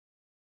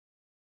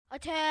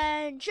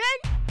Attention!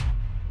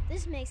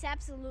 This makes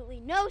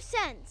absolutely no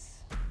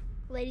sense.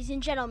 Ladies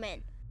and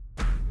gentlemen,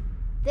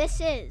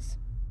 this is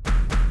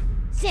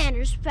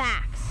Xander's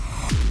Facts.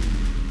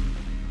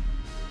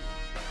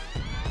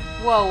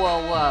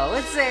 Whoa,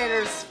 it's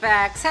Xander's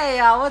Facts. Hey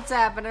y'all, what's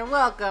happening?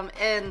 Welcome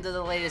into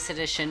the latest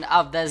edition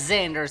of the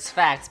Xander's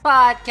Facts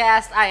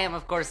podcast. I am,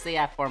 of course, the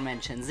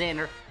aforementioned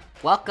Xander.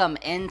 Welcome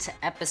into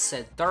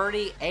episode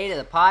 38 of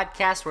the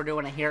podcast. We're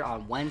doing it here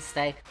on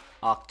Wednesday,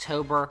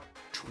 October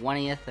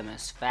 20th, the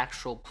most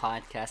factual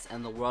podcast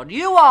in the world.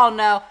 You all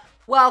know.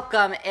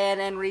 Welcome in,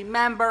 and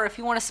remember, if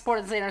you want to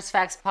support the Xander's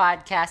Facts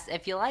podcast,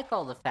 if you like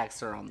all the facts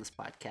that are on this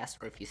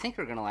podcast, or if you think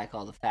you're going to like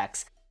all the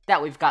facts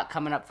that we've got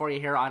coming up for you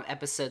here on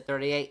episode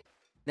 38,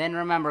 then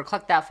remember,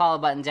 click that follow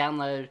button,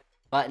 download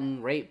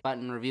button, rate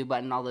button, review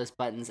button, all those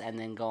buttons, and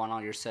then go on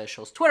all your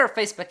socials, Twitter,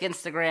 Facebook,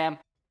 Instagram,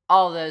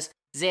 all those,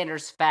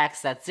 Xander's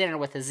Facts, that's Xander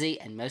with a Z,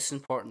 and most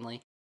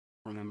importantly,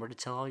 remember to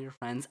tell all your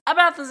friends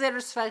about the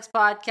Xander's Facts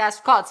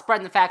podcast. We call it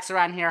Spreading the Facts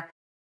Around Here.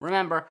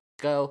 Remember,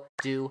 go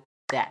do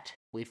that.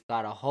 We've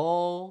got a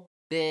whole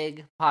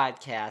big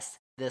podcast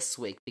this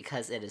week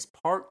because it is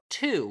part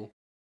 2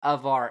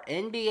 of our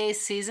NBA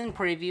season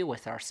preview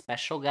with our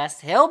special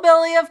guest,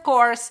 Hillbilly, of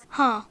course.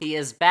 He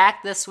is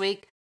back this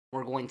week.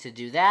 We're going to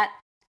do that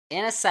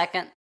in a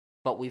second,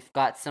 but we've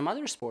got some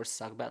other sports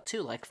to talk about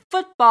too, like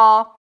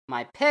football,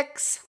 my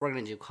picks. We're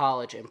going to do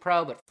college and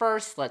pro, but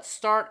first, let's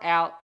start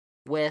out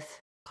with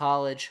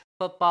college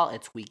football.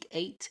 It's week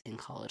 8 in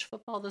college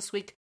football this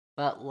week,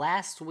 but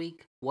last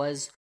week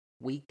was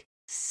week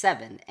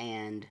 7,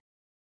 and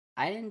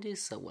I didn't do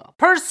so well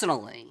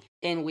personally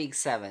in week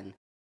 7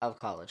 of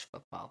college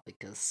football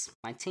because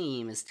my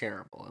team is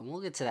terrible, and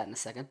we'll get to that in a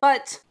second.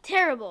 But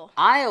Terrible.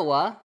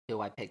 Iowa, who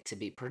I picked to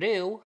beat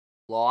Purdue,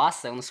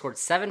 lost. They only scored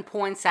 7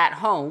 points at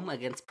home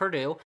against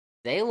Purdue.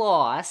 They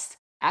lost.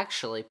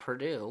 Actually,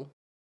 Purdue,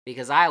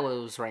 because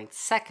Iowa was ranked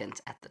 2nd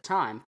at the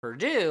time,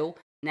 Purdue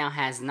now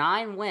has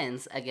 9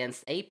 wins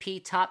against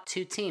AP top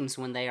 2 teams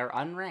when they are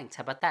unranked.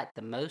 How about that?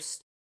 The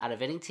most out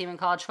of any team in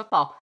college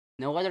football.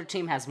 No other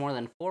team has more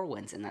than 4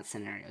 wins in that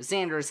scenario.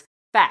 Xander's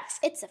Facts.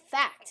 It's a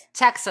fact.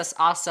 Texas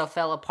also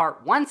fell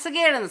apart once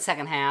again in the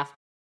second half,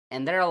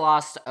 and their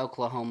loss to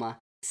Oklahoma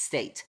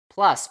State.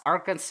 Plus,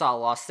 Arkansas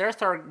lost their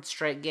 3rd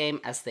straight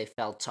game as they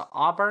fell to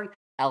Auburn.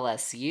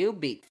 LSU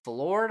beat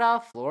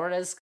Florida.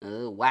 Florida's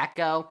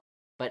wacko.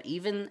 But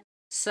even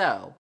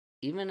so,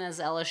 even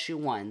as LSU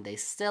won, they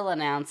still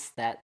announced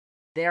that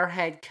their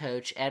head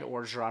coach, Ed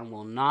Orgeron,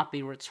 will not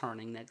be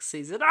returning next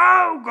season.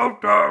 Oh, go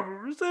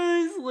Tigers!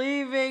 He's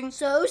leaving.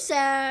 So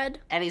sad.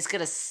 And he's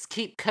going to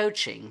keep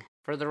coaching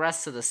for the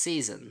rest of the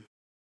season.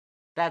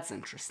 That's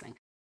interesting.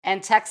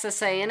 And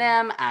Texas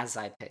A&M, as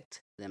I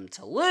picked them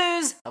to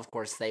lose, of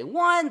course they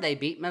won. They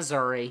beat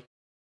Missouri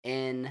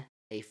in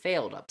a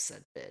failed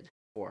upset bid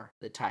for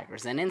the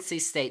Tigers. And NC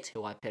State,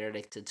 who I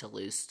predicted to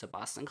lose to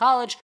Boston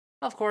College,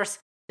 of course,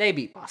 they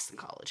beat Boston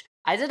College.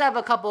 I did have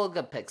a couple of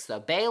good picks,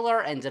 though.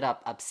 Baylor ended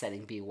up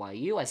upsetting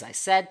BYU, as I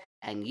said,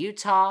 and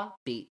Utah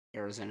beat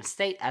Arizona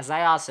State, as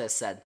I also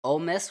said. Ole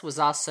Miss was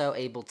also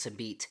able to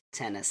beat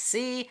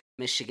Tennessee.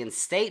 Michigan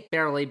State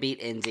barely beat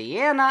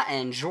Indiana,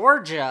 and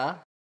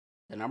Georgia,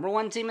 the number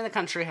 1 team in the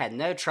country, had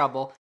no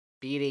trouble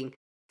beating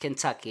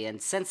Kentucky. And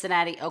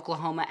Cincinnati,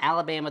 Oklahoma,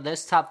 Alabama,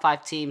 those top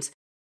 5 teams,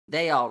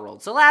 they all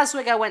rolled. So last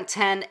week I went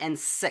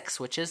 10-6,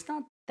 which is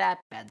not that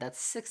bad.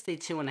 That's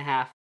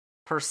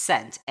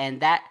 62.5%, and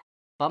that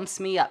bumps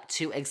me up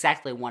to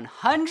exactly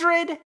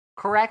 100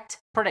 correct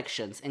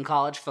predictions in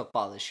college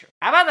football this year.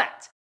 How about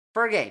that?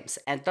 4 games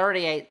and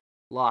 38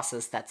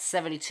 losses. That's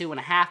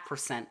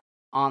 72.5%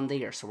 on the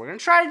year. So we're going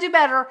to try to do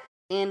better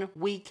in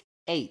week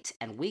 8.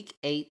 And week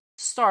 8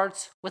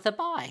 starts with a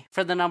bye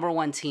for the number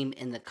 1 team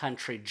in the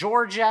country,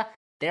 Georgia.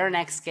 Their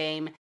next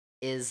game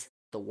is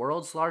the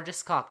world's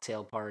largest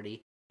cocktail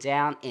party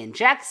down in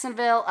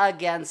Jacksonville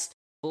against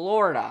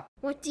Florida.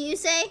 What do you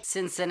say?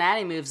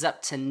 Cincinnati moves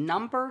up to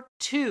number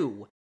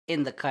 2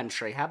 in the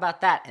country. How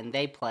about that? And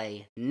they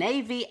play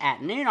Navy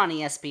at noon on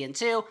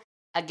ESPN2,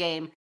 a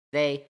game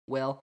they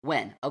will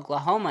win.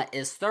 Oklahoma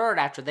is 3rd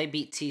after they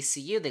beat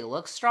TCU. They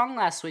looked strong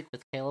last week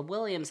with Caleb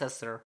Williams as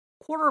their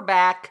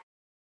quarterback.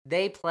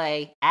 They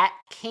play at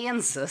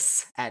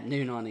Kansas at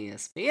noon on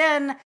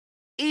ESPN.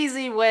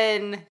 Easy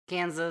win.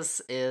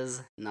 Kansas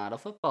is not a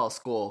football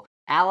school.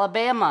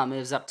 Alabama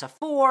moves up to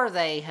 4.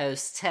 They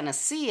host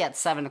Tennessee at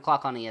 7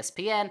 o'clock on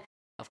ESPN.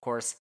 Of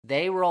course,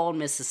 they rolled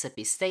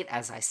Mississippi State,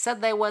 as I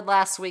said they would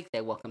last week.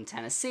 They welcome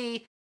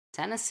Tennessee.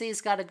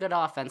 Tennessee's got a good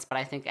offense, but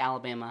I think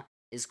Alabama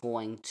is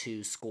going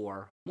to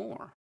score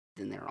more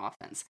than their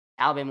offense.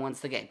 Alabama wins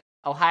the game.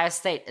 Ohio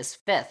State is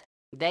 5th.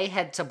 They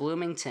head to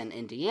Bloomington,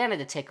 Indiana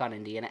to take on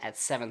Indiana at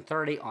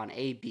 7:30 on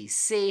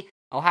ABC.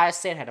 Ohio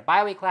State had a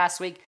bye week last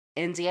week.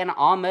 Indiana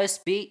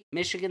almost beat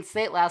Michigan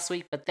State last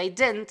week, but they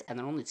didn't, and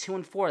they're only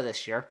 2-4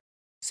 this year.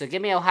 So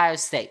give me Ohio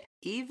State,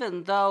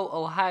 even though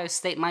Ohio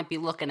State might be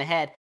looking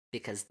ahead,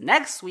 because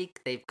next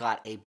week they've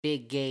got a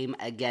big game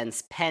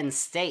against Penn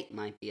State.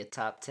 Might be a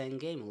top 10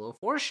 game. A little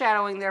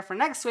foreshadowing there for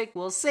next week.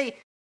 We'll see.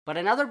 But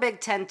another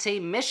Big Ten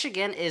team,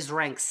 Michigan, is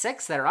ranked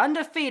 6th. They're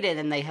undefeated,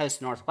 and they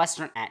host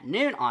Northwestern at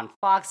noon on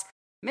Fox.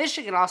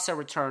 Michigan also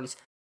returns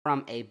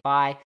from a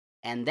bye,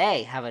 and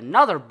they have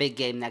another big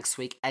game next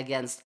week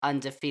against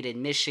undefeated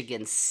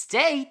Michigan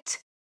State.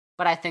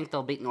 But I think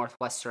they'll beat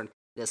Northwestern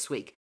this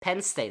week.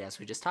 Penn State, as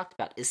we just talked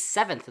about, is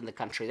 7th in the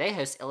country. They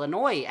host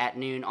Illinois at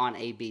noon on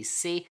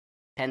ABC.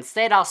 Penn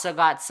State also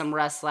got some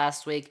rest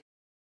last week.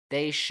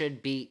 They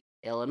should beat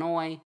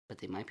Illinois, but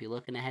they might be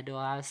looking ahead to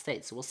Ohio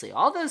State. So we'll see.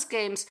 All those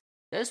games,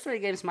 those 3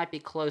 games might be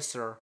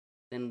closer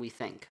than we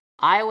think.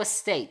 Iowa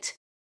State,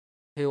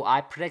 who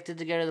I predicted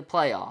to go to the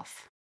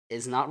playoff,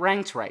 is not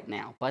ranked right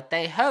now, but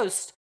they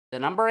host the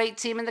number 8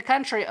 team in the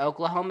country,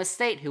 Oklahoma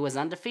State, who was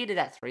undefeated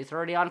at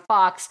 3:30 on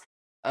Fox.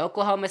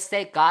 Oklahoma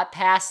State got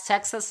past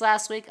Texas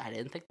last week. I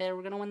didn't think they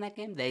were going to win that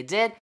game. They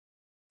did.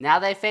 Now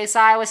they face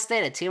Iowa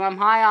State, a team I'm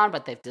high on,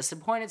 but they've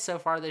disappointed so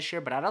far this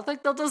year, but I don't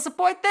think they'll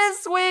disappoint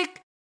this week.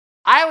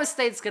 Iowa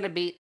State's going to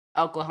beat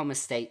Oklahoma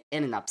State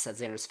in an upset,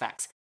 Xander's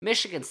Facts.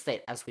 Michigan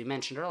State, as we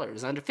mentioned earlier,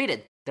 is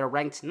undefeated. They're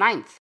ranked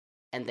 9th,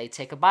 and they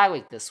take a bye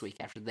week this week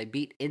after they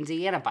beat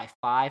Indiana by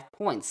 5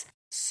 points.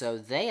 So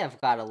they have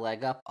got a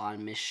leg up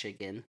on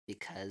Michigan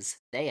because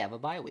they have a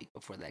bye week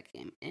before that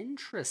game.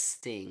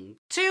 Interesting.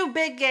 2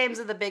 big games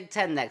in the Big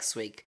Ten next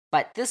week.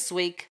 But this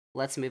week,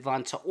 let's move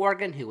on to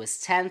Oregon, who is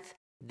 10th.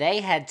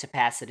 They head to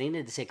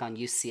Pasadena to take on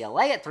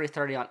UCLA at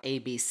 3:30 on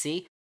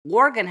ABC.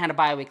 Oregon had a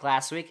bye week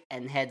last week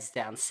and heads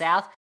down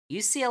south.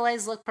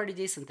 UCLA's look pretty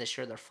decent this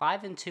year. They're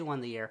 5-2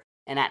 on the year.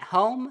 And at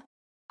home,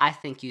 I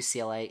think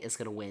UCLA is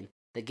going to win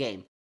the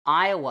game.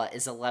 Iowa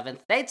is 11th.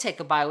 They take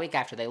a bye week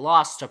after they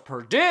lost to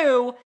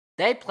Purdue.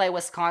 They play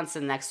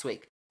Wisconsin next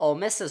week. Ole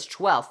Miss is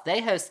 12th.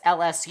 They host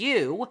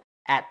LSU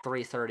at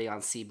 3:30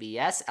 on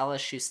CBS.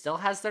 LSU still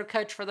has their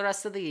coach for the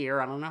rest of the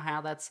year. I don't know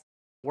how that's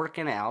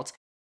working out.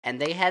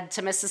 And they head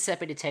to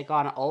Mississippi to take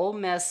on Ole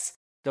Miss.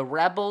 The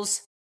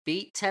Rebels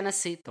beat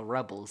Tennessee. The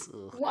Rebels.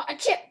 Ugh.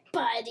 Watch it,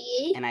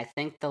 buddy. And I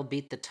think they'll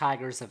beat the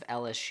Tigers of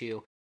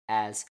LSU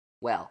as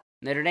well.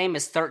 Notre Dame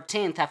is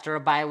 13th after a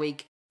bye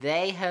week.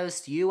 They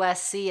host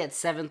USC at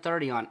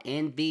 7:30 on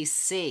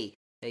NBC.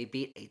 They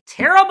beat a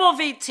terrible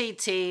VT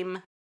team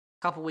a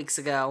couple weeks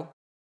ago.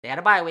 They had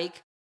a bye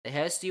week. They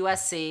host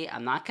USC.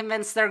 I'm not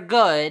convinced they're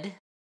good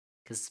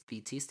because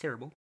VT's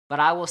terrible. But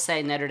I will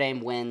say Notre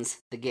Dame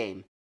wins the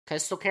game.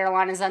 Coastal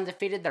Carolina is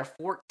undefeated. They're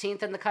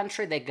 14th in the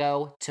country. They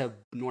go to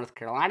North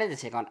Carolina to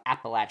take on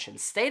Appalachian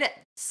State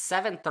at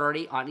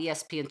 7:30 on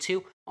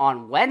ESPN2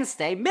 on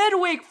Wednesday.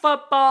 Midweek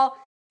football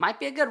might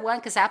be a good one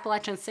because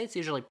Appalachian State's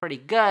usually pretty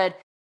good.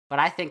 But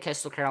I think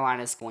Coastal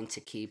Carolina is going to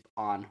keep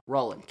on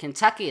rolling.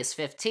 Kentucky is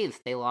 15th.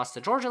 They lost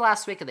to Georgia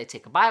last week, and they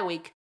take a bye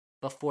week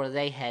before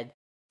they head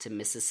to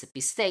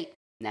Mississippi State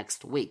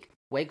next week.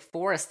 Wake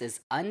Forest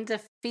is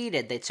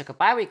undefeated. They took a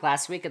bye week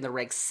last week, and they're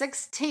ranked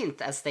 16th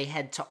as they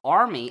head to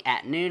Army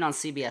at noon on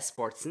CBS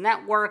Sports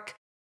Network.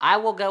 I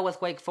will go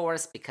with Wake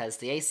Forest because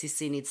the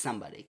ACC needs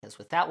somebody. Because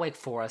without Wake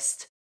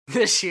Forest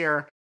this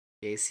year,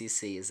 the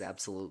ACC is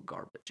absolute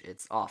garbage.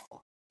 It's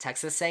awful.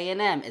 Texas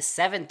A&M is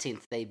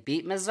 17th. They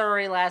beat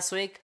Missouri last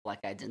week, like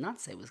I did not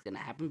say was going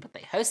to happen, but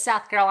they host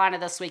South Carolina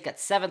this week at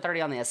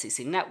 7:30 on the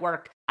SEC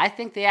Network. I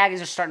think the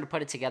Aggies are starting to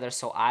put it together,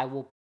 so I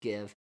will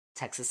give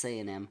Texas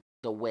A&M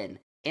the win.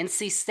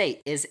 NC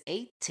State is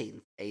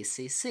 18th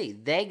ACC.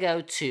 They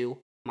go to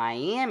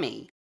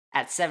Miami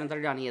at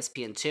 7:30 on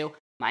ESPN2.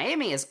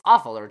 Miami is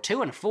awful. They're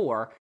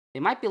 2-4.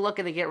 They might be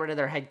looking to get rid of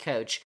their head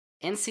coach.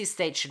 NC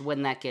State should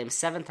win that game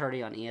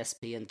 7:30 on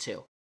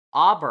ESPN2.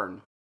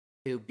 Auburn,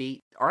 who beat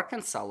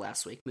Arkansas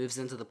last week, moves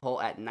into the poll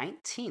at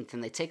 19th,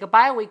 and they take a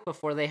bye week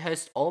before they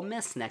host Ole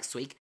Miss next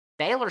week.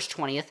 Baylor's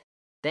 20th.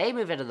 They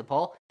move into the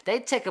poll. They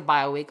take a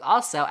bye week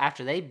also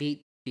after they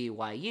beat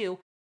BYU.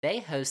 They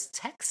host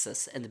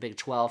Texas in the Big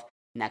 12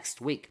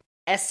 next week.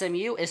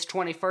 SMU is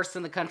 21st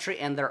in the country,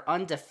 and they're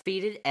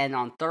undefeated, and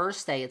on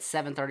Thursday at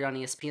 7:30 on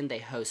ESPN, they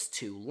host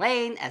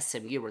Tulane.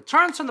 SMU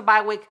returns from the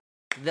bye week.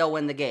 They'll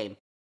win the game.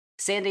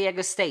 San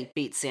Diego State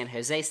beat San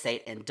Jose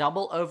State in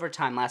double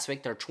overtime last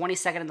week. They're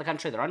 22nd in the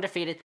country. They're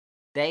undefeated.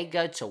 They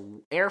go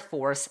to Air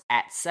Force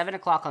at 7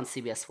 o'clock on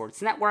CBS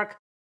Sports Network,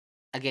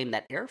 a game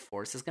that Air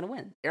Force is going to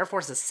win. Air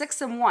Force is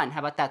 6-1. How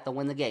about that? They'll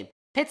win the game.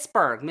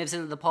 Pittsburgh moves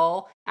into the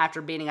poll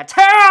after beating a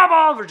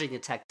terrible Virginia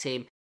Tech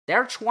team.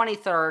 They're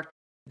 23rd.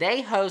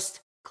 They host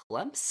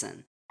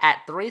Clemson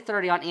at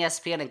 3:30 on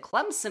ESPN, and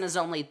Clemson is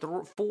only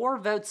 4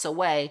 votes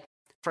away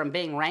from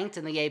being ranked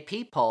in the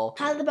AP poll.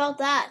 How about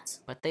that?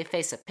 But they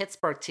face a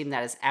Pittsburgh team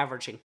that is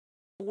averaging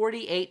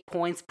 48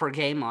 points per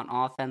game on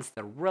offense.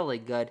 They're really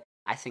good.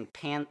 I think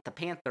the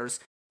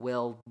Panthers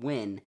will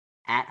win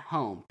at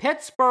home.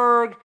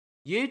 Pittsburgh,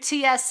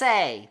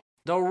 UTSA.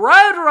 The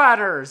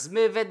Roadrunners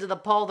move into the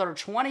poll. They're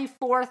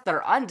 24th.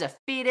 They're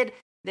undefeated.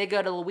 They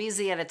go to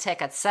Louisiana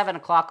Tech at 7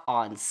 o'clock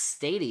on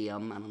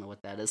Stadium. I don't know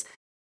what that is.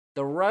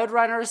 The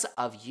Roadrunners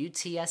of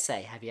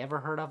UTSA. Have you ever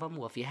heard of them?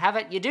 Well, if you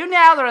haven't, you do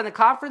now. They're in the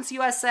Conference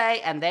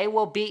USA, and they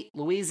will beat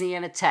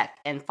Louisiana Tech.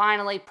 And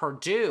finally,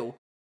 Purdue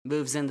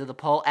moves into the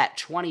poll at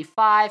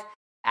 25.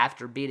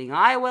 After beating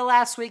Iowa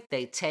last week,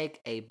 they take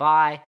a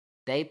bye.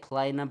 They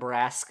play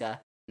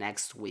Nebraska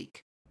next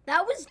week.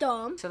 That was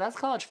dumb. So that's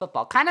college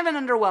football. Kind of an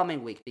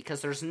underwhelming week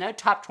because there's no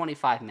top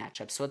 25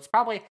 matchups. So it's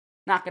probably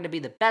not going to be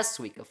the best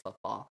week of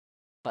football.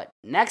 But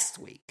next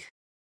week,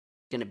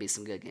 going to be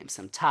some good games.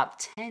 Some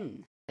top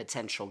 10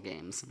 potential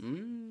games.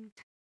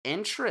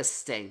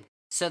 Interesting.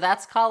 So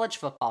that's college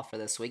football for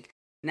this week.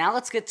 Now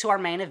let's get to our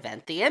main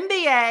event, the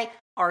NBA,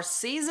 our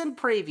season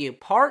preview,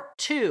 part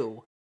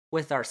 2,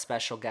 with our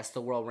special guest,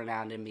 the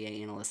world-renowned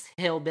NBA analyst,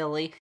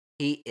 Hillbilly.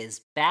 He is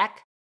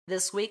back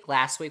this week.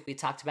 Last week we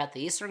talked about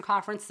the Eastern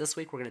Conference. This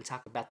week we're going to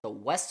talk about the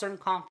Western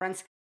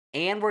Conference,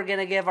 and we're going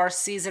to give our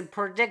season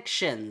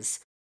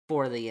predictions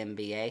for the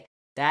NBA.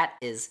 That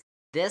is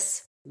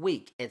this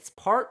week. It's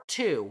part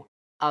 2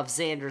 of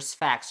Xander's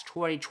Facts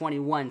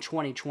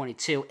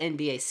 2021-2022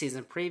 NBA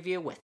season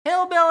preview with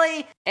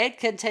Hillbilly. It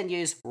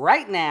continues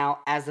right now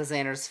as the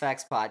Xander's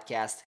Facts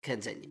podcast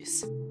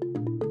continues.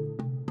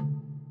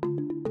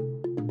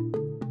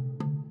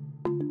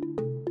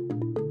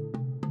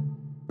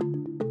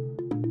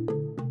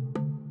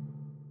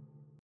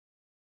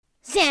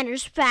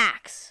 Xander's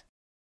Facts.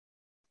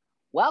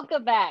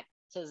 Welcome back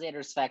to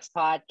Xander's Facts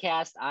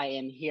podcast. I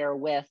am here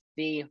with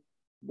the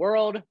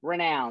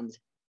world-renowned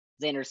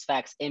Xander's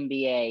Facts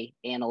NBA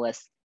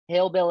analyst.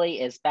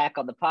 Hillbilly is back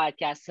on the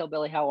podcast.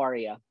 Hillbilly, how are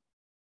you?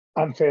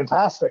 I'm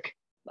fantastic.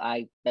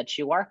 I bet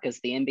you are, because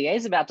the NBA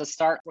is about to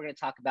start. We're going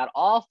to talk about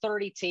all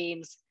 30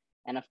 teams,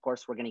 and of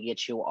course, we're going to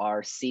get you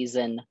our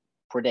season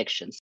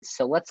predictions.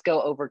 So let's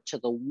go over to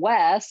the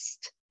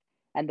West.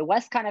 And the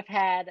West kind of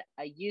had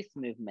a youth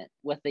movement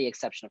with the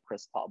exception of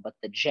Chris Paul. But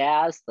the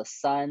Jazz, the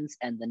Suns,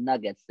 and the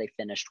Nuggets, they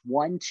finished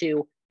 1,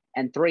 2,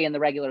 and 3 in the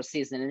regular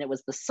season. And it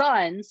was the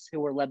Suns, who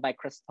were led by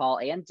Chris Paul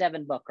and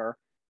Devin Booker,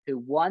 who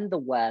won the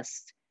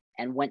West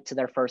and went to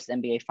their first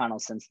NBA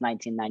Finals since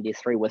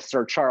 1993 with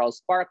Sir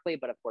Charles Barkley.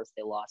 But of course,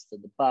 they lost to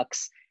the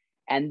Bucks.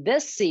 And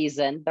this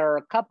season, there are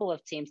a couple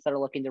of teams that are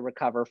looking to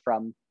recover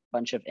from a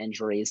bunch of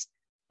injuries,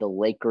 the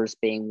Lakers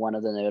being one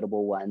of the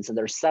notable ones. And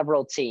there's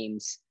several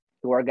teams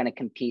who are going to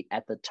compete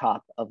at the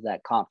top of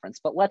that conference.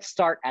 But let's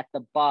start at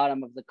the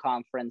bottom of the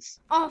conference.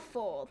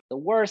 Awful. The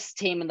worst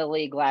team in the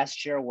league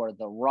last year were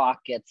the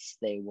Rockets.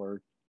 They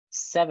were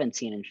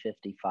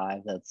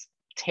 17-55. That's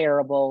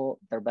terrible.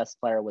 Their best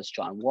player was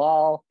John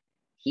Wall.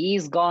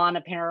 He's gone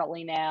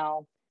apparently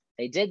now.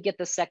 They did get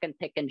the second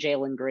pick in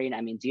Jalen Green.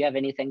 I mean, do you have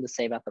anything to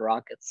say about the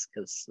Rockets?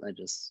 Because I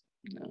just,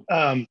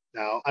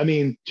 No. I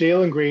mean,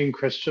 Jalen Green,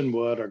 Christian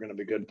Wood are going to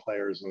be good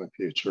players in the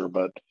future,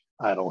 but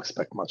I don't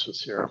expect much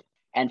this year.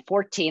 And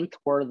 14th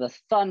were the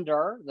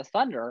Thunder. The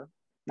Thunder,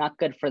 not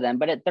good for them,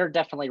 but they're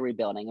definitely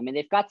rebuilding. I mean,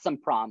 they've got some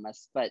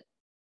promise, but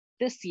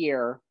this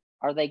year,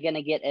 are they going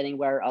to get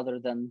anywhere other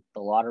than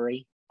the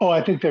lottery? Oh,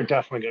 I think they're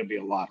definitely going to be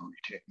a lottery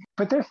team.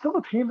 But they're still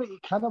a team that you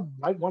kind of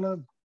might want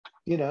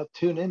to,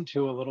 tune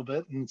into a little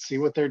bit and see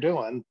what they're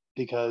doing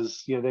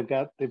because, they've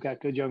got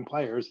good young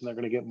players and they're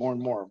going to get more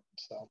and more.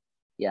 So,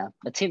 yeah,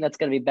 a team that's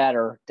going to be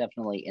better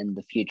definitely in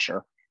the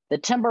future. The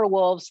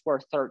Timberwolves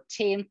were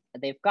 13th.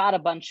 They've got a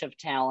bunch of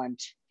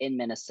talent in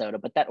Minnesota,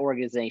 but that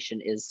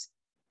organization is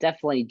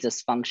definitely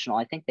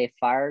dysfunctional. I think they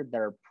fired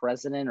their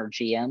president or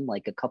GM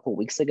like a couple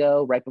weeks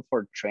ago, right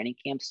before training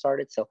camp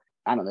started. So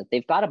I don't know.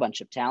 They've got a bunch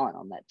of talent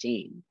on that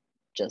team.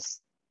 Just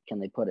can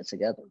they put it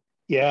together?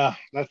 Yeah,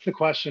 that's the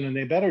question. And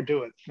they better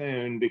do it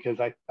soon because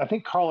I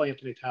think Karl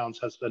Anthony Towns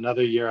has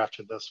another year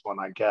after this one,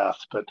 I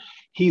guess. But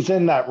he's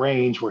in that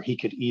range where he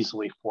could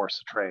easily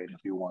force a trade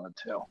if he wanted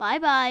to.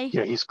 Bye-bye.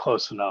 Yeah, he's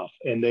close enough.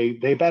 And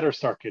they better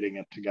start getting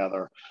it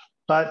together.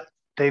 But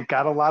they've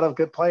got a lot of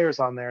good players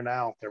on there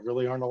now. There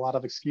really aren't a lot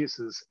of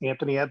excuses.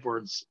 Anthony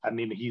Edwards, I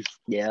mean, he's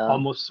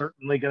almost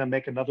certainly going to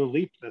make another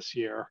leap this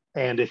year.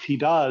 And if he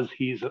does,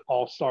 he's an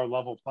all-star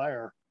level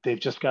player. They've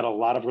just got a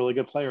lot of really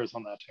good players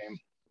on that team.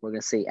 We're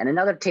going to see. And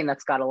another team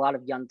that's got a lot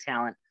of young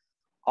talent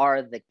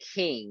are the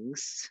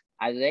Kings.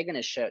 Are they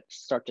going to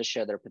start to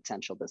show their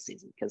potential this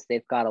season? Because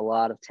they've got a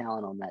lot of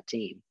talent on that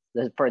team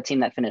for a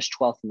team that finished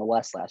 12th in the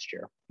West last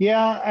year.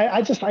 Yeah,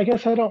 I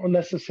guess I don't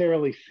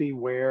necessarily see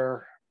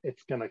where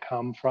it's going to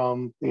come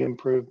from, the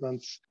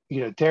improvements.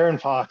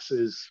 De'Aaron Fox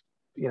is,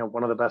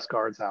 one of the best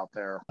guards out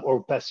there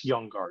or best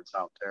young guards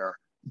out there.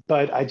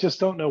 But I just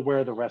don't know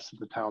where the rest of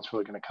the talent's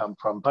really going to come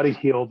from. Buddy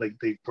Hield,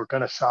 they were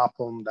going to shop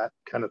him. That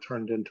kind of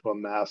turned into a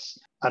mess.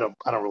 I don't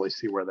really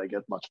see where they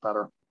get much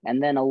better.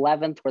 And then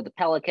 11th were the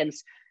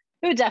Pelicans,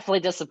 who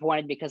definitely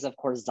disappointed because, of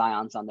course,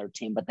 Zion's on their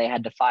team. But they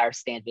had to fire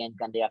Stan Van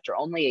Gundy after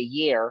only a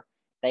year.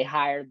 They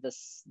hired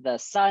the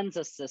Suns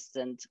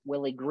assistant,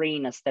 Willie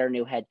Green, as their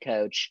new head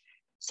coach.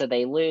 So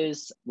they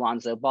lose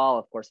Lonzo Ball,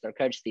 of course, their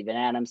coach, Steven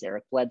Adams,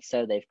 Eric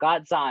Bledsoe. They've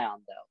got Zion,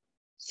 though.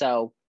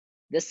 So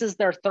this is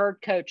their third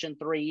coach in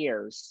 3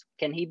 years.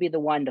 Can he be the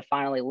one to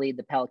finally lead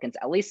the Pelicans,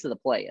 at least to the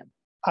play-in?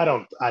 I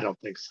don't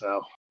think so.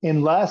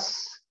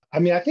 Unless, I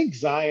think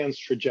Zion's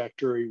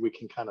trajectory, we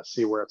can kind of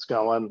see where it's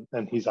going.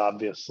 And he's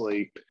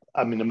obviously,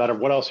 no matter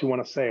what else you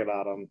want to say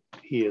about him,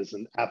 he is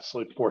an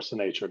absolute force of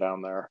nature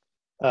down there.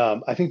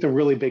 I think the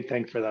really big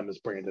thing for them is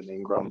Brandon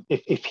Ingram.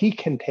 If he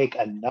can take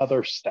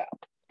another step,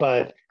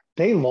 but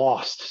they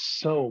lost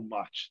so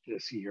much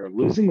this year.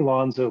 Losing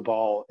Lonzo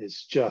Ball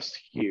is just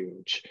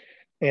huge.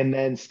 And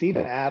then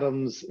Steven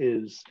Adams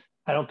is,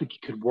 I don't think you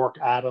could work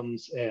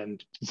Adams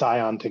and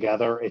Zion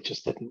together. It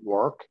just didn't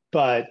work.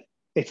 But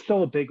it's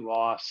still a big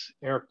loss.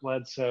 Eric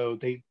Bledsoe,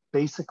 they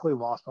basically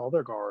lost all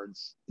their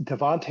guards.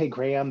 Devontae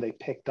Graham, they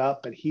picked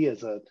up, but he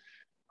is a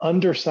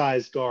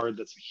undersized guard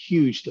that's a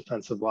huge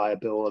defensive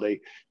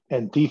liability.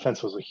 And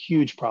defense was a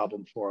huge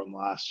problem for him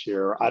last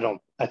year.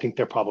 I think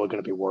they're probably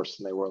going to be worse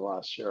than they were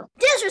last year.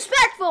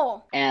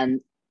 Disrespectful!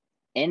 And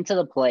into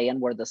the play-in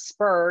where the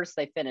Spurs,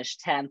 they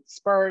finished 10th.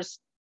 Spurs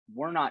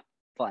were not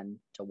fun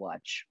to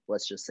watch.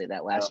 Let's just say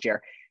that last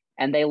year.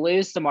 And they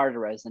lose DeMar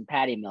DeRozan,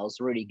 Patty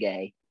Mills, Rudy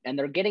Gay. And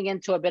they're getting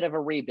into a bit of a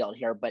rebuild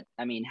here. But,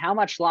 I mean, how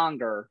much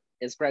longer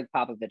is Greg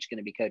Popovich going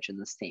to be coaching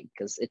this team?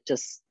 Because it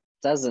just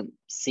doesn't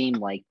seem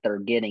like they're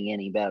getting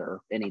any better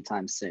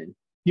anytime soon.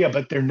 Yeah,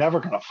 but they're never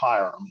going to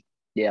fire him.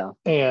 Yeah.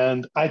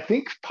 And I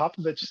think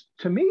Popovich,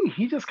 to me,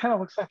 he just kind of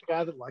looks like a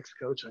guy that likes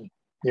coaching.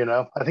 You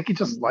know, I think he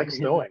just likes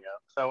doing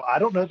it. So I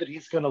don't know that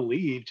he's going to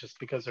leave just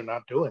because they're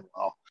not doing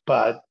well.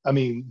 But, I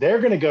mean, they're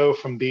going to go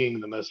from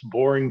being the most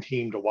boring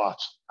team to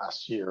watch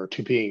last year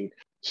to being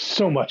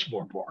so much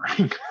more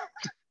boring,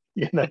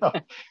 you know?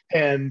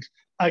 And,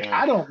 like,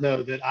 I don't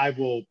know that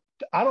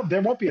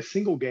there won't be a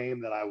single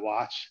game that I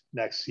watch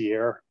next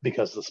year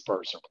because the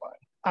Spurs are playing.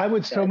 I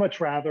would so much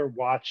rather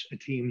watch a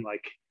team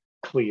like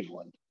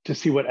Cleveland to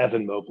see what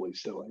Evan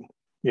Mobley's doing,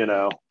 you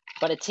know?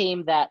 But a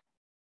team that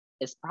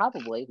is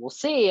probably, we'll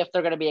see if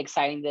they're going to be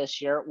exciting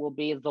this year, will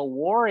be the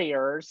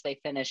Warriors. They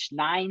finished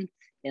 9th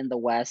in the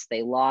West.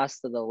 They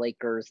lost to the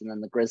Lakers and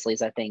then the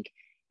Grizzlies, I think,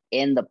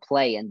 in the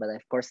play-in. But,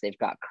 of course, they've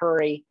got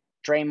Curry,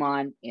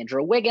 Draymond,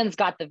 Andrew Wiggins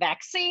got the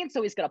vaccine,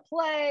 so he's going to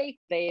play.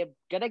 They're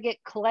going to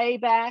get Clay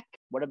back.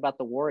 What about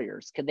the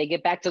Warriors? Could they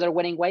get back to their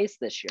winning ways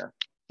this year?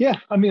 Yeah,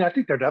 I mean, I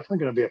think they're definitely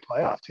going to be a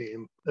playoff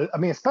team. I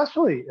mean,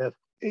 especially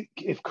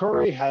if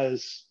Curry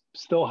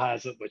still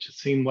has it, which it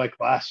seemed like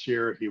last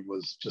year he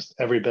was just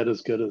every bit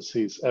as good as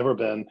he's ever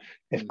been.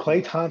 If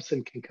Klay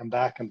Thompson can come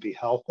back and be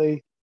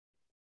healthy,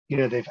 you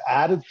know, they've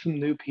added some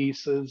new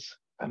pieces.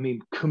 I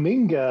mean,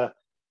 Kuminga,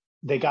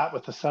 they got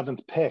with the 7th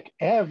pick.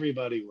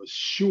 Everybody was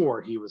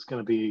sure he was going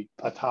to be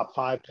a top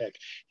 5 pick.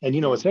 And, you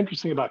know, what's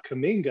interesting about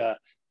Kuminga,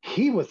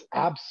 he was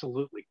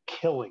absolutely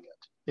killing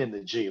it in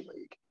the G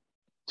League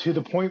to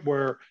the point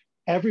where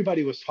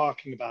everybody was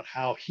talking about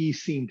how he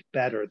seemed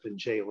better than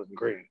Jalen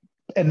Green.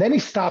 And then he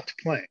stopped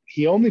playing.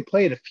 He only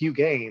played a few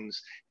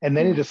games, and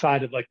then he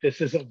decided, like, this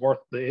isn't worth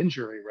the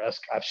injury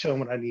risk. I've shown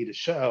what I need to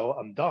show.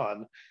 I'm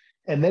done.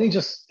 And then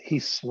he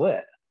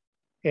slid.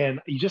 And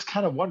you just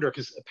kind of wonder,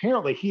 because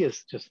apparently he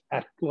is just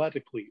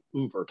athletically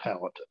uber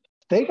talented.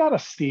 They got a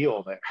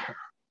steal there,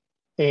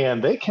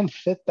 and they can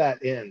fit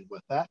that in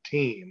with that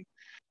team.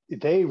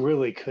 They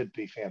really could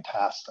be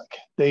fantastic.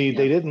 They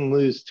didn't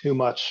lose too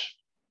much,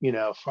 you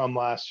know, from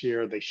last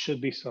year. They should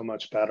be so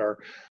much better.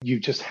 You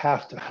just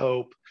have to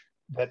hope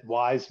that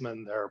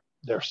Wiseman,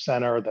 their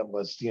center that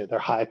was, you know, their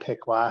high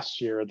pick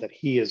last year, that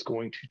he is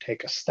going to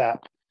take a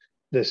step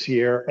this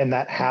year. And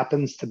that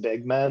happens to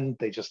big men.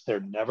 They're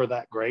never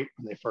that great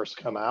when they first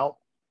come out,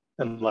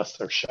 unless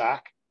they're Shaq.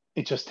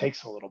 It just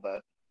takes a little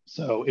bit.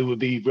 So it would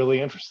be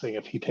really interesting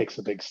if he takes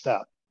a big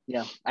step.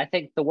 Yeah, I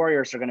think the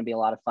Warriors are going to be a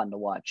lot of fun to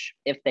watch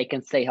if they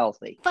can stay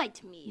healthy.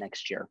 Fight me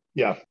next year.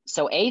 Yeah.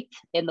 So 8th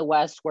in the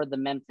West were the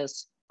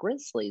Memphis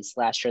Grizzlies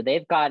last year.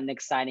 They've got an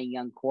exciting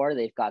young core.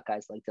 They've got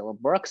guys like Dylan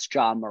Brooks,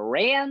 John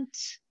Morant.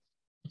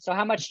 So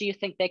how much do you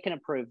think they can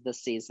improve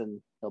this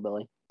season,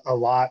 Hillbilly? A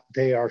lot.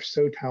 They are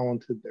so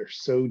talented. They're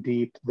so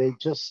deep. They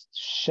just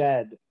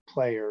shed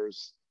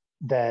players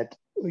that,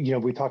 you know,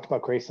 we talked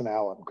about Grayson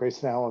Allen.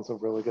 Grayson Allen's a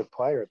really good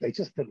player. They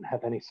just didn't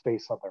have any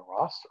space on their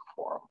roster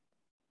for him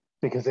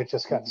because they've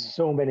just got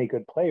so many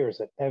good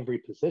players at every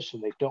position.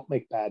 They don't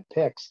make bad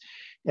picks.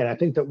 And I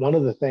think that one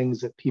of the things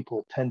that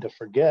people tend to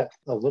forget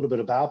a little bit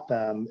about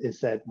them is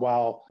that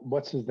while,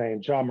 what's his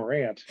name, John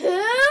Morant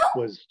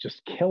was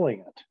just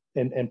killing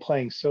it and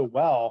playing so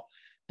well,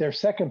 their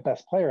second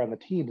best player on the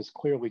team is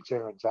clearly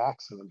Jaren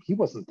Jackson, and he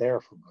wasn't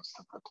there for most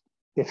of it.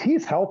 If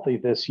he's healthy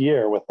this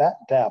year with that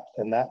depth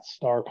and that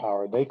star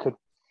power, they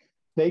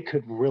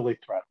could really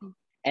threaten.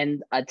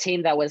 And a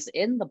team that was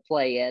in the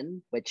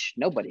play-in, which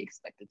nobody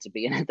expected to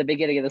be in at the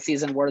beginning of the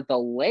season, were the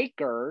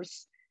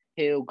Lakers,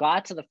 who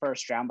got to the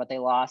first round, but they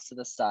lost to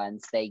the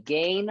Suns. They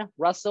gain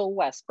Russell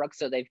Westbrook,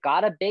 so they've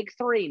got a big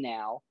 3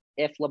 now.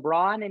 If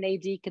LeBron and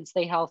AD can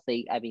stay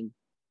healthy, I mean,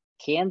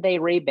 can they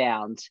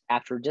rebound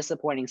after a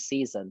disappointing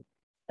season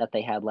that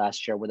they had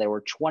last year where they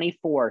were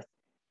 24th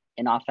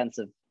in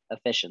offensive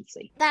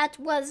efficiency? That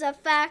was a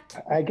fact.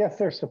 I guess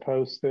they're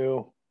supposed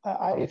to.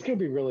 It's going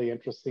to be really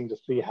interesting to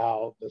see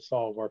how this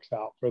all works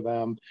out for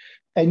them.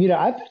 And, you know,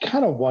 I've been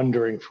kind of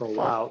wondering for a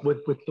while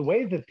with the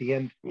way that the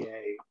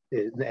NBA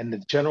and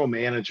the general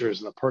managers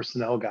and the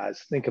personnel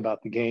guys think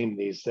about the game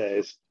these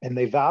days, and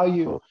they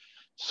value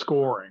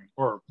scoring,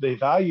 or they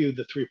value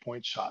the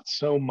 3-point shot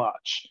so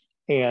much,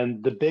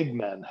 and the big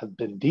men have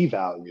been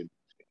devalued.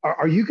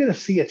 Are you going to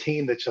see a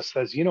team that just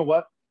says, you know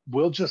what,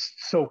 we'll just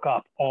soak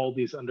up all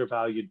these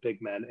undervalued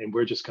big men and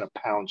we're just going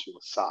to pound you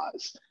with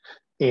size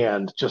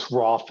and just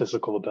raw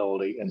physical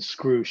ability and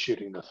screw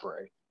shooting the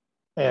three.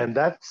 And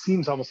that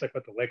seems almost like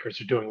what the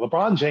Lakers are doing.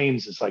 LeBron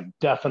James is like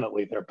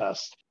definitely their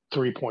best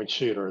 3-point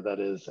shooter that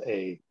is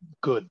a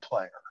good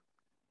player.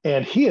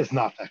 And he is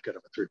not that good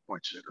of a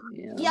 3-point shooter.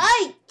 Yeah.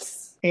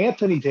 Yikes!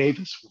 Anthony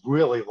Davis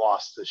really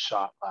lost his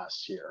shot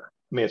last year.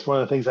 I mean, it's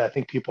one of the things I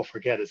think people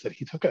forget is that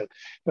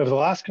over the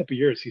last couple of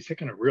years, he's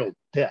taken a real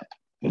dip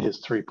in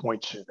his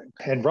 3-point shooting.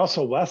 And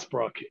Russell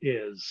Westbrook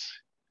is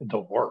the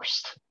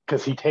worst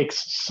because he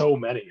takes so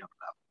many of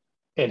them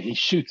and he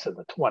shoots in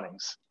the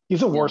 20s.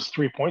 He's a worse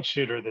 3-point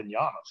shooter than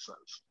Giannis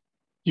is.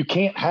 You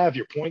can't have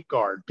your point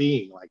guard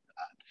being like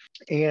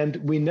that. And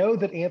we know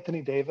that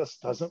Anthony Davis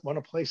doesn't want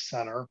to play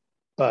center,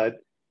 but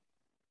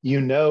you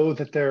know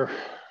that they're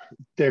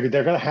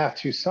going to have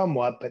to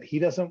somewhat, but he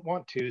doesn't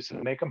want to. So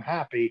to make him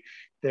happy,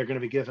 they're going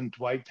to be giving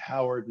Dwight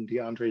Howard and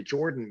DeAndre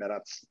Jordan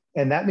minutes.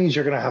 And that means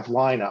you're going to have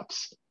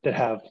lineups that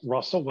have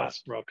Russell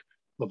Westbrook,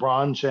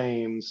 LeBron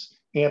James,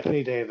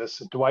 Anthony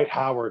Davis, and Dwight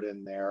Howard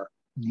in there,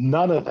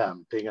 none of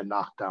them being a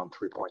knockdown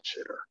 3-point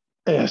shooter.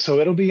 So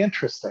it'll be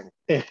interesting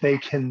if they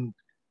can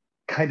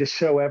kind of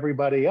show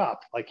everybody up.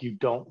 Like, you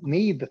don't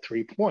need the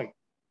 3-point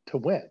to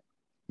win.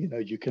 You know,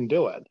 you can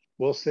do it.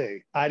 We'll see.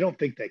 I don't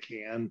think they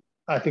can.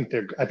 I think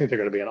they're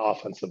going to be an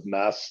offensive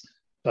mess,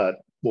 but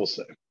we'll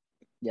see.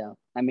 Yeah.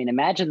 I mean,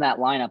 imagine that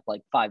lineup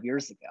like 5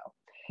 years ago.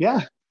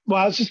 Yeah.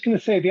 Well, I was just going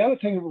to say, the other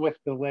thing with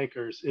the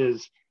Lakers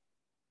is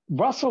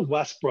Russell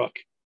Westbrook,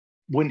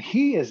 when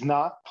he is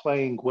not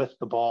playing with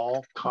the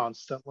ball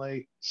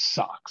constantly,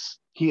 sucks.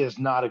 He is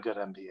not a good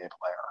NBA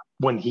player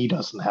when he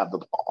doesn't have the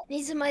ball.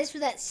 Need some ice for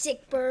that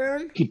sick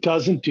burn. He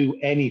doesn't do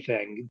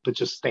anything but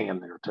just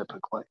stand there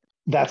typically.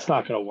 That's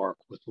not going to work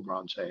with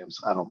LeBron James,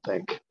 I don't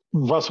think.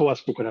 Russell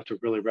Westbrook would have to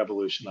really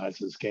revolutionize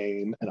his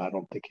game, and I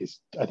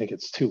think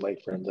it's too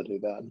late for him to do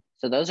that.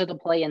 So those are the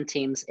play-in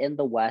teams in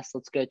the West.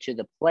 Let's go to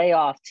the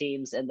playoff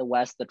teams in the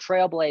West. The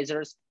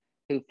Trailblazers,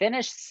 who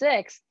finished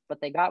 6th, but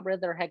they got rid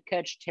of their head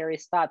coach, Terry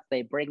Stotts.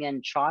 They bring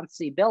in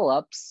Chauncey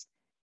Billups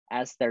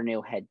as their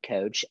new head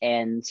coach.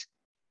 And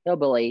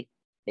Hillbilly,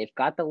 they've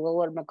got the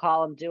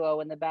Lillard-McCollum duo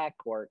in the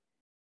backcourt.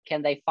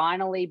 Can they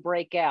finally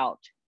break out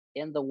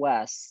in the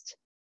West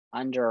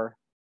under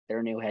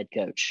their new head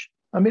coach?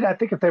 I mean, I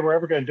think if they were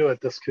ever going to do it,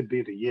 this could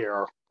be the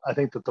year. I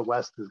think that the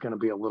West is going to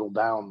be a little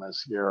down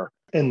this year,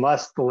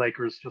 unless the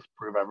Lakers just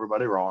prove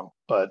everybody wrong.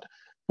 But,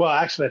 well,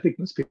 actually, I think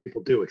most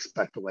people do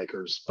expect the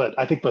Lakers, but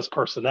I think most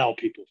personnel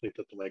people think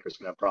that the Lakers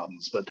are going to have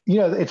problems. But, you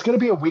know, it's going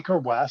to be a weaker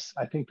West.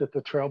 I think that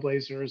the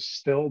Trailblazers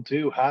still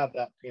do have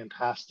that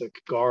fantastic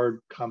guard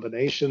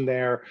combination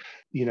there,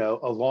 you know,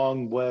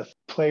 along with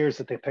players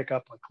that they pick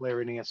up like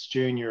Larry Nance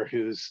Jr.,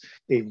 who's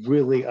a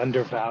really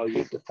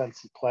undervalued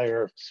defensive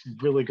player,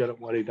 really good at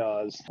what he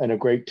does, and a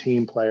great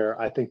team player.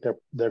 I think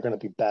they're going to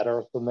be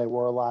better than they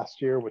were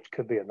last year, which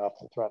could be enough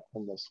to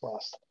threaten this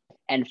West.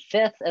 And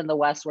 5th in the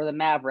West were the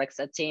Mavericks,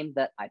 a team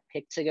that I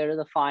picked to go to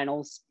the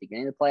finals,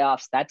 beginning of the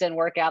playoffs. That didn't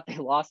work out. They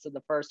lost in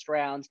the first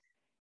round,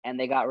 and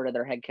they got rid of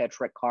their head coach,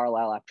 Rick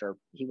Carlisle, after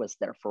he was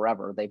there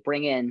forever. They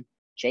bring in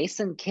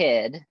Jason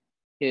Kidd,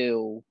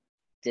 who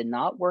did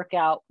not work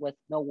out with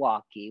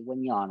Milwaukee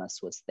when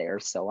Giannis was there,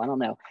 so I don't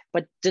know.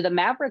 But do the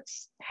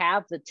Mavericks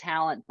have the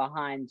talent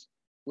behind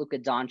Luka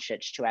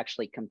Doncic to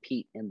actually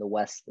compete in the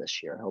West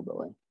this year,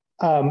 Hillbilly?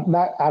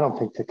 I don't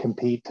think to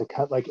compete, to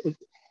cut like –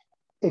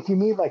 if you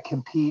mean like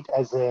compete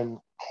as in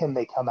can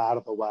they come out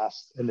of the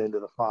West and into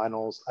the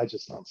finals, I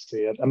just don't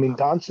see it. I mean,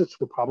 Doncic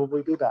would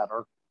probably be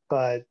better,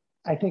 but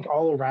I think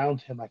all around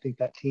him, I think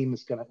that team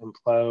is going to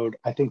implode.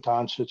 I think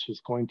Doncic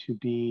is going to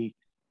be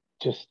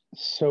just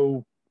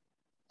so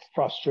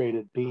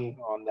frustrated being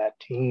on that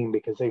team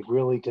because they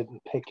really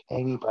didn't pick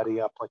anybody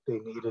up like they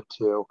needed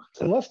to.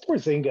 Unless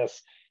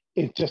Porzingis,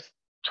 it just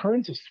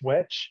turns a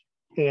switch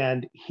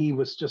and he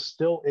was just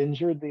still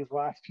injured these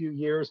last few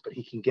years, but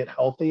he can get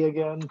healthy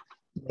again.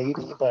 Maybe,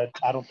 but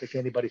I don't think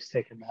anybody's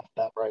taking that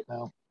bet right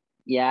now.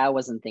 Yeah, I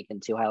wasn't thinking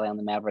too highly on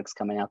the Mavericks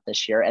coming out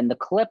this year. And the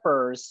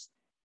Clippers,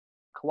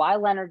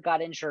 Kawhi Leonard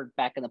got injured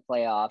back in the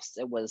playoffs.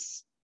 It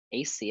was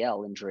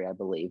ACL injury, I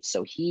believe.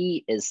 So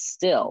he is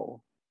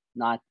still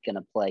not going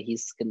to play.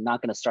 He's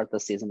not going to start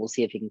this season. We'll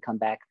see if he can come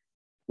back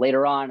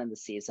later on in the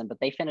season.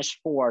 But they finished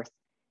 4th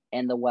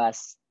in the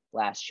West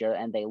last year,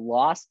 and they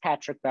lost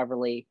Patrick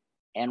Beverley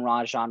and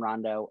Rajon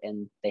Rondo,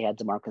 and they had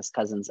DeMarcus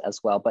Cousins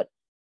as well. But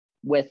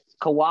with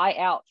Kawhi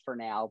out for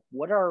now,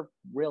 what are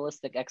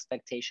realistic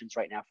expectations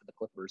right now for the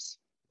Clippers?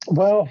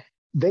 Well,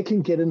 they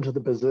can get into the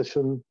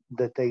position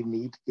that they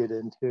need to get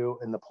into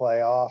in the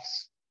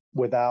playoffs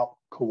without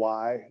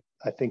Kawhi.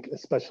 I think,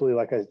 especially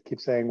like I keep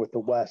saying with the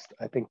West,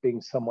 I think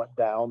being somewhat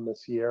down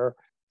this year,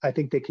 I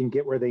think they can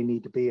get where they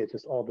need to be. It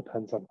just all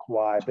depends on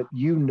Kawhi. But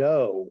you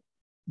know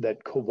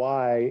that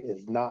Kawhi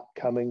is not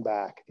coming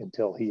back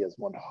until he is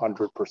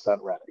 100%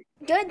 ready.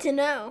 Good to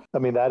know. I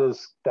mean, that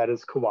is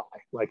Kawhi.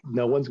 Like,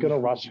 no one's going to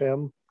rush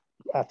him.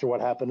 after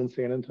what happened in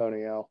San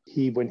Antonio.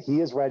 When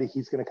he is ready,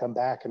 he's going to come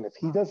back. And if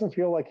he doesn't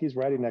feel like he's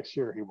ready next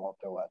year, he won't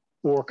do it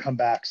or come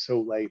back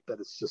so late that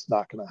it's just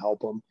not going to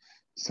help him.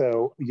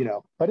 So,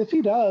 but if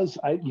he does,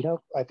 I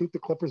think the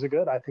Clippers are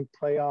good. I think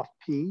playoff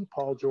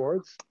Paul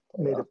George,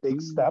 made a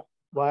big step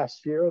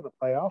last year in the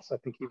playoffs. I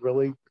think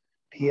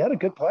he had a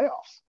good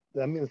playoffs.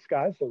 I mean, the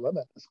sky's the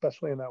limit,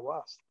 especially in that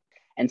West.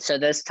 And so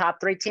those top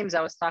three teams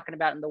I was talking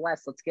about in the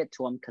West, let's get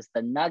to them because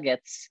the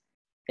Nuggets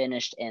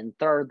finished in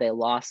third. They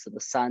lost to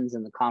the Suns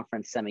in the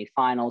conference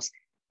semifinals.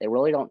 They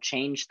really don't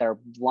change their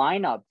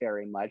lineup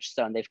very much.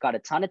 So they've got a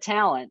ton of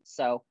talent.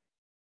 So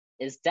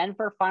is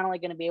Denver finally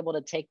going to be able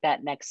to take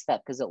that next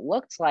step? Because it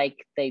looked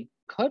like they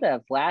could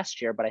have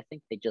last year, but I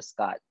think they just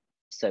got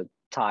so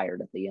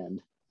tired at the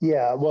end.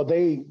 Yeah, well,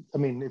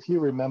 if you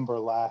remember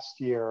last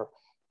year,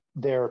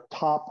 their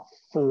top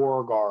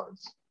four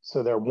guards,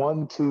 so their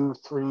 1, 2,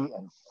 3,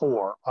 and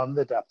 4 on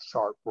the depth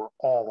chart were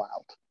all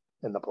out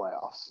in the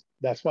playoffs.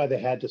 That's why they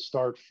had to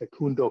start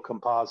Facundo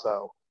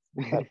Campazzo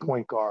at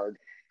point guard,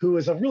 who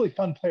is a really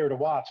fun player to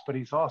watch, but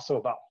he's also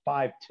about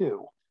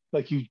 5'2".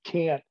 Like you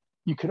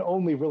can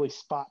only really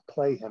spot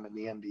play him in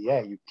the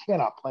NBA. You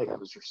cannot play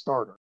him as your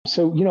starter.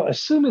 So,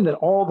 assuming that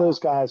all those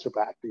guys are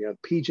back,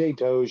 PJ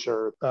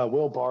Dozier,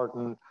 Will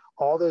Barton,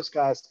 all those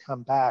guys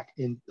come back,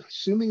 and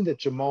assuming that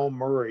Jamal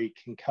Murray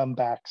can come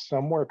back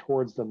somewhere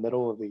towards the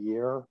middle of the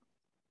year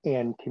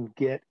and can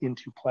get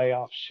into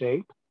playoff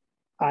shape,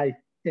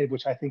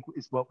 which I think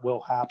is what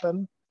will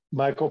happen.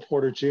 Michael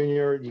Porter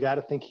Jr., you got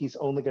to think he's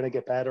only going to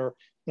get better.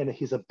 And if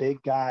he's a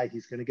big guy,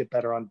 he's going to get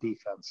better on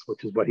defense,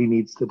 which is what he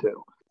needs to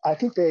do. I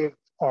think they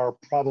are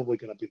probably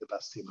going to be the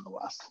best team in the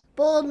West.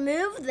 Bold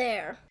move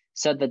there.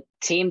 So the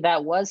team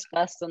that was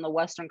best in the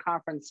Western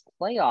Conference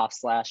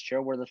playoffs last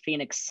year were the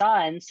Phoenix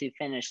Suns, who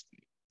finished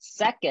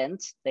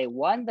second. They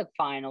won the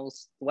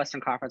finals, the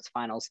Western Conference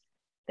finals.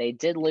 They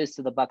did lose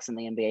to the Bucks in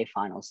the NBA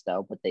finals,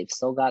 though, but they've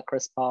still got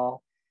Chris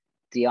Paul,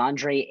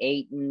 DeAndre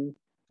Ayton,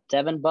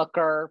 Devin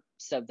Booker.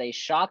 So they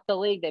shocked the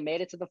league. They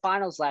made it to the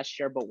finals last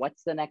year, but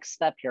what's the next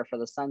step here for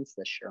the Suns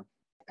this year?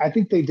 I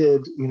think they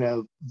did,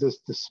 the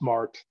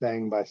smart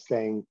thing by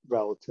staying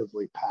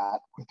relatively pat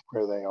with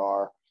where they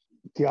are.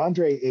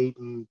 DeAndre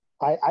Ayton,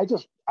 I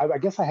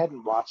guess I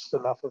hadn't watched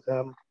enough of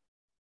him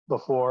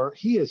before.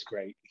 He is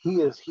great.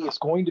 He is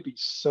going to be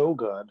so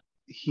good.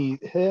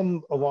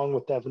 Him along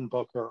with Devin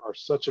Booker are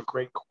such a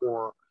great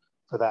core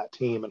for that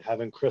team, and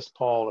having Chris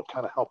Paul to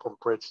kind of help them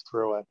bridge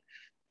through it,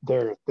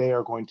 they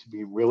are going to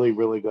be really,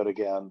 really good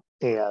again,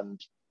 and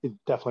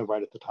definitely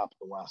right at the top of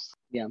the West.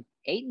 Yeah,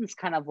 Ayton's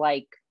kind of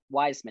like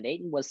Wiseman.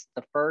 Ayton was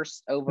the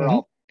first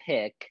overall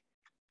pick,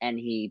 and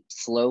he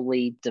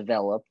slowly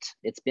developed.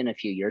 It's been a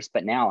few years,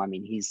 but now,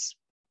 he's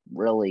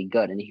really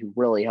good, and he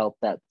really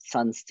helped that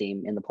Suns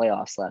team in the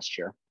playoffs last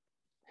year.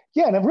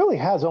 Yeah, and it really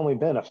has only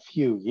been a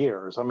few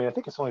years. I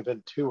think it's only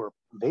been 2 or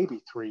maybe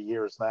 3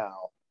 years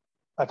now.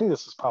 I think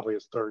this is probably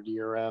his third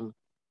year in.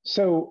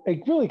 So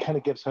it really kind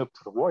of gives hope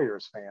to the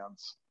Warriors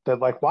fans that,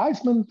 like,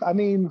 Wiseman,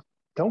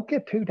 don't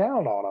get too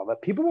down on him.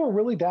 That people were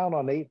really down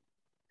on Ayton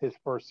his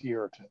first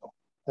year or two.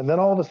 And then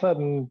all of a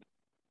sudden,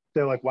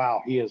 they're like,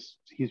 wow, he's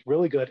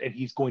really good, and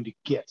he's going to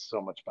get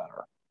so much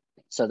better.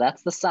 So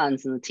that's the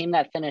Suns. And the team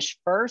that finished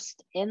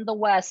first in the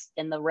West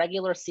in the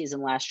regular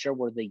season last year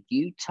were the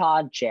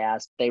Utah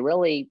Jazz. They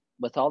really,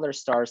 with all their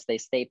stars, they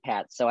stay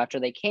pat. So after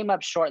they came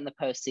up short in the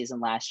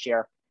postseason last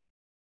year,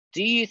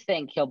 do you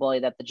think, Hillbilly,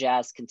 that the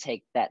Jazz can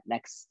take that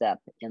next step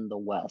in the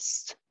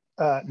West?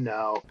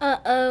 No.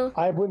 Uh-oh.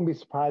 I wouldn't be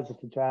surprised if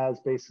the Jazz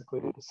basically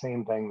did the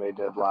same thing they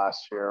did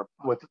last year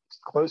with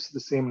close to the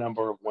same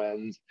number of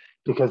wins,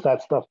 because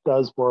that stuff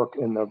does work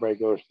in the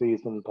regular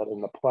season, but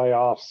in the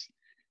playoffs,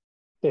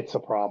 it's a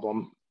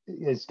problem.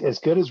 As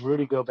good as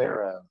Rudy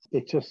Gobert is,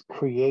 it just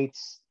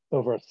creates,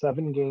 over a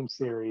 7-game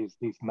series,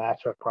 these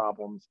matchup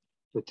problems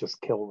that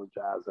just kill the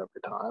Jazz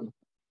every time.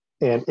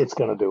 And it's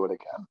going to do it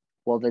again.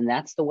 Well, then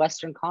that's the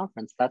Western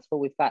Conference. That's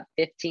what we've got.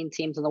 15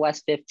 teams in the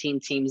West, 15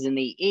 teams in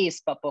the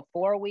East. But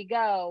before we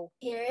go,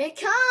 here it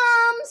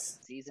comes.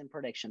 Season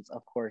predictions,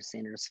 of course,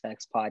 Sanders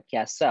Facts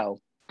Podcast. So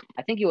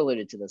I think you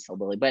alluded to this,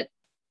 Hillbilly, but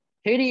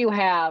who do you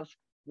have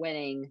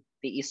winning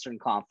the Eastern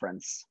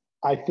Conference?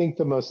 I think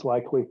the most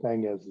likely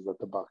thing is that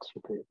the Bucks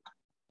repeat.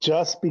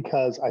 Just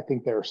because I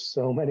think there are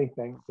so many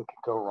things that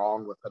could go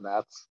wrong with the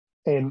Nets.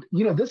 And,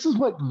 this is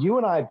what you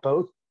and I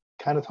both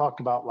kind of talked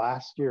about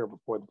last year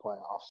before the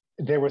playoffs.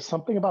 There was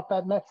something about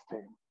that Nets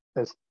team,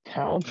 as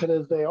talented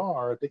as they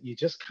are, that you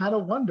just kind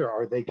of wonder,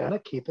 are they going to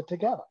keep it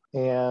together?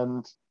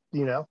 And,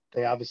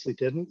 they obviously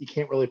didn't. You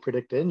can't really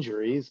predict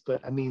injuries,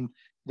 but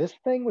this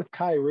thing with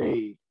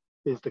Kyrie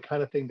is the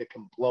kind of thing that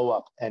can blow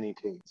up any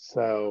team.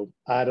 So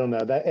I don't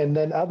know that. And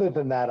then other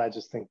than that, I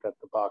just think that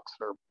the Bucks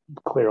are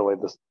clearly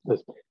the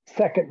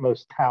second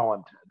most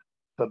talented,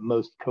 but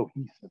most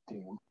cohesive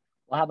team.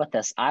 Well, how about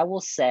this? I will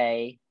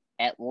say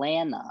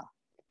Atlanta.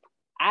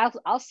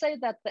 I'll say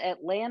that the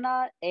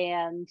Atlanta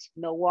and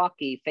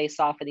Milwaukee face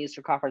off in the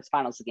Eastern Conference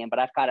Finals again, but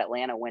I've got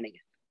Atlanta winning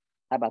it.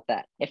 How about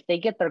that? If they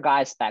get their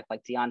guys back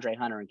like DeAndre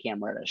Hunter and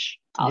Cam Reddish,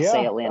 I'll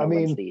say Atlanta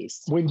wins the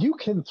East. When you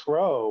can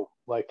throw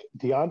like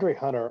DeAndre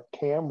Hunter,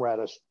 Cam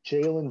Reddish,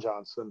 Jalen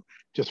Johnson,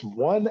 just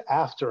one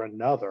after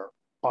another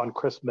on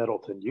Chris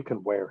Middleton, you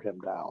can wear him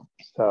down.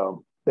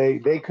 So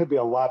they could be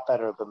a lot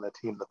better than the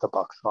team that the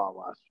Bucks saw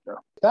last year.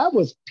 That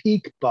was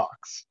peak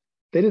Bucks.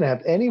 They didn't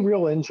have any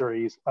real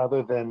injuries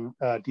other than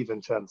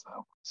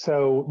DiVincenzo.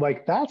 So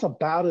like that's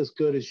about as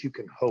good as you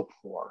can hope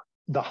for.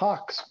 The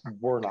Hawks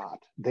were not.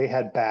 They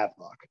had bad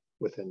luck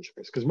with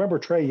injuries. Because remember,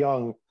 Trae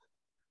Young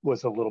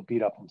was a little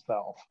beat up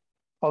himself.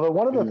 Although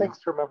one of the things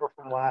to remember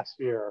from last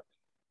year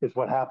is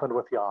what happened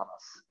with Giannis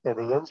and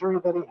the injury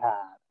that he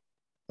had,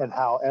 and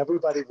how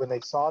everybody, when they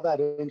saw that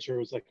injury,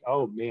 was like,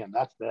 oh man,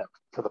 that's it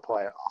for the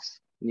playoffs.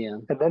 Yeah.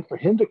 And then for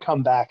him to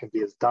come back and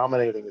be as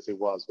dominating as he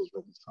was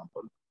really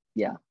something.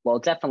 Yeah. Well,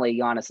 definitely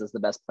Giannis is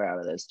the best player out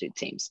of those two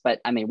teams.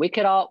 But I mean, we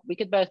could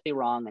both be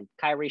wrong, and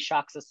Kyrie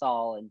shocks us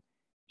all and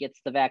gets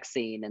the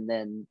vaccine, and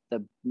then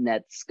the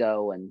Nets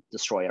go and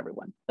destroy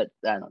everyone. But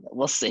I don't know.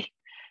 We'll see.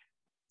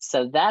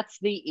 So that's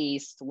the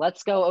East.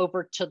 Let's go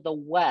over to the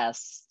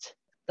West.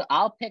 So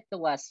I'll pick the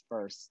West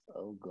first.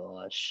 Oh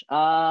gosh.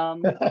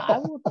 I'll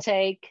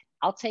take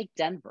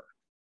Denver.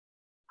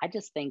 I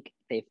just think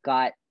they've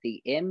got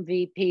the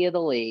MVP of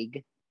the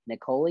league,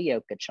 Nikola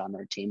Jokic, on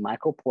their team.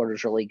 Michael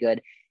Porter's really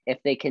good. If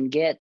they can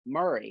get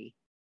Murray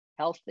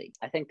healthy,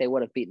 I think they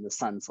would have beaten the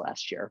Suns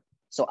last year.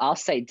 So I'll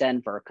say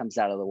Denver comes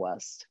out of the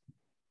West.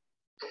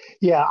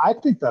 Yeah, I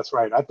think that's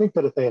right. I think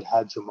that if they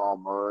had Jamal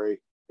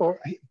Murray, or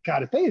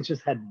God, if they had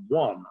just had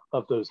one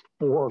of those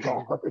four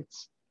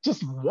guards,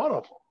 just one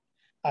of them,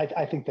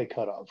 I think they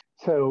could have.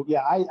 So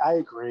yeah, I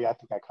agree. I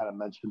think I kind of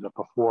mentioned it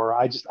before.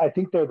 I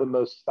think they're the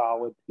most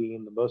solid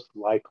team, the most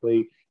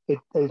likely.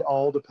 It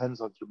all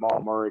depends on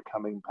Jamal Murray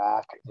coming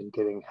back and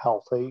getting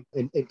healthy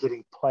and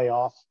getting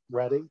playoff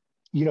ready.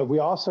 You know, we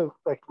also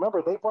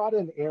remember they brought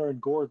in Aaron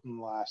Gordon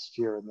last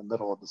year in the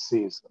middle of the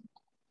season.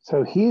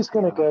 So he's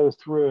going to go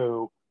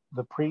through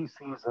the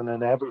preseason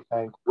and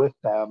everything with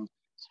them,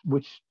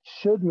 which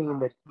should mean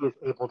that he is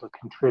able to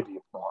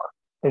contribute more.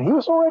 And he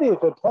was already a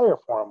good player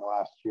for him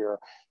last year.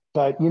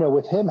 But, you know,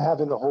 with him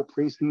having the whole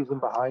preseason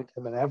behind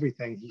him and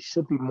everything, he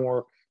should be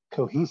more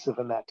cohesive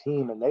in that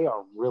team, and they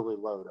are really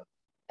loaded.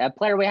 That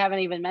player we haven't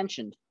even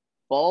mentioned,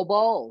 Bol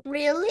Bol.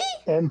 Really?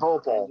 And Bol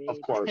Bol,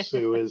 of course,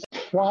 who is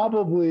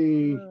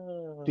probably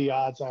the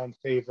odds-on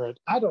favorite.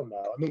 I don't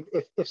know. I mean,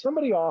 if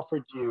somebody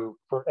offered you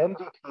for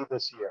MVP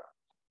this year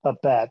a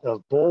bet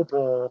of Bol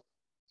Bol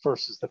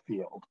versus the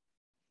field,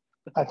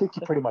 I think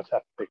you pretty much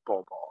have to pick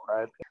Bol Bol,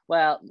 right?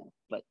 Well, no,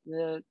 but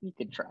you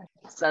could try.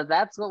 So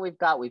that's what we've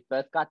got. We've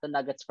both got the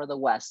Nuggets for the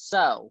West.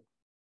 So,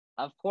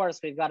 of course,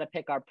 we've got to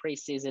pick our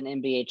preseason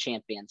NBA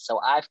champions. So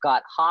I've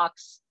got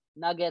Hawks,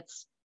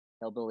 Nuggets,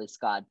 Hillbilly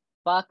Scott,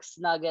 Bucks,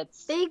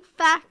 Nuggets. Big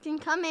fact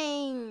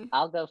incoming.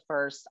 I'll go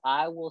first.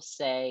 I will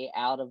say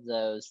out of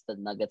those, the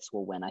Nuggets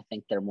will win. I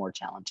think they're more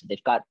talented.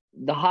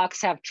 The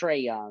Hawks have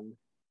Trae Young,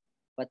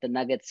 but the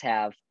Nuggets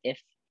have, if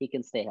he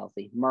can stay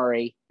healthy,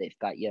 Murray. They've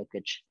got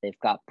Jokic. They've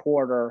got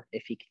Porter.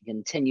 If he can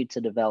continue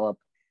to develop,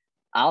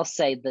 I'll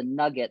say the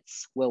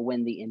Nuggets will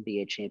win the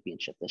NBA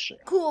championship this year.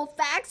 Cool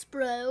facts,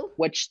 bro.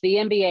 Which the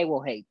NBA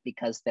will hate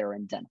because they're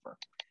in Denver.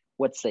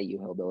 What say you,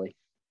 Hillbilly?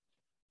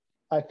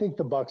 I think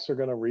the Bucks are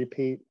going to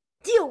repeat.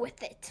 Deal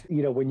with it.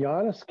 You know, when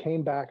Giannis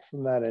came back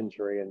from that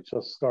injury and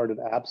just started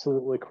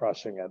absolutely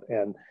crushing it,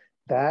 and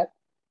that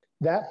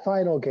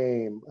final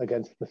game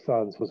against the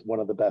Suns was one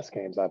of the best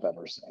games I've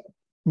ever seen.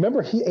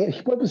 Remember,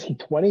 what was he,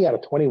 20 out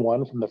of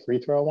 21 from the free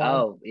throw line?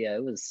 Oh, yeah,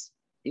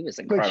 he was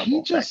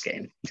incredible that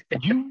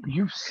game.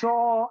 you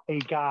saw a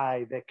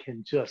guy that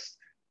can just,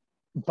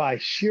 by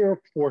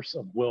sheer force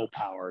of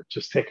willpower,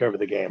 just take over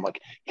the game. Like,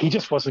 he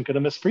just wasn't going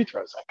to miss free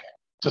throws that game.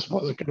 Just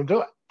wasn't going to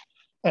do it.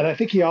 And I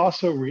think he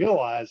also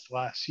realized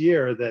last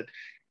year that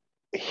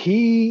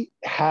he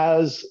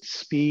has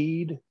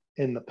speed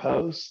in the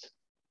post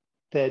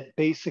that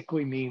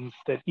basically means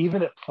that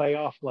even at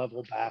playoff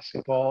level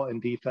basketball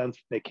and defense,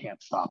 they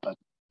can't stop it.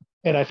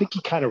 And I think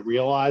he kind of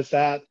realized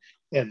that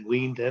and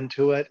leaned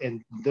into it,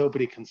 and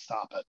nobody can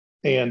stop it.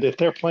 And if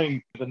they're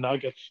playing the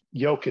Nuggets,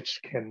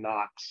 Jokic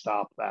cannot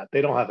stop that.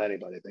 They don't have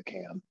anybody that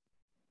can.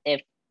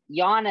 If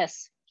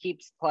Giannis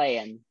keeps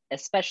playing,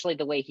 especially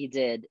the way he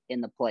did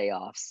in the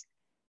playoffs,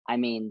 I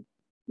mean,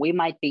 we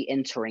might be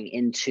entering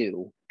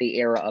into the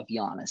era of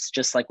Giannis,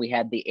 just like we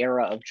had the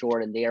era of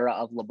Jordan, the era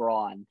of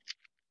LeBron.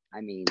 I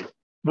mean,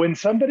 when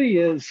somebody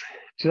is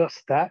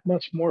just that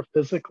much more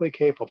physically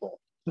capable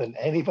than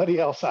anybody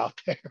else out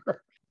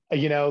there,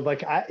 you know,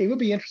 like it would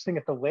be interesting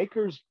if the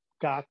Lakers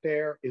got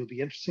there. It would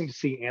be interesting to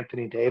see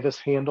Anthony Davis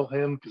handle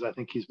him, because I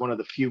think he's one of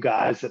the few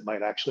guys that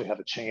might actually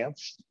have a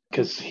chance,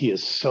 because he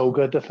is so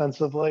good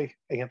defensively,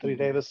 Anthony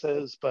Davis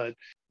is. But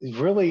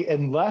really,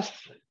 unless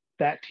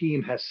that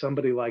team has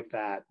somebody like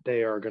that,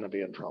 they are going to be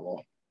in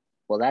trouble.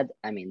 Well,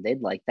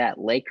 they'd like that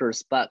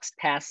Lakers Bucks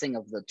passing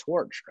of the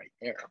torch right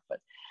there. But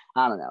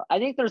I don't know. I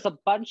think there's a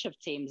bunch of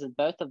teams in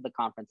both of the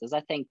conferences.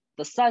 I think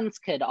the Suns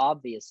could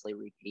obviously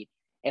repeat.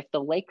 If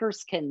the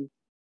Lakers can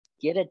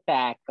get it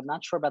back. I'm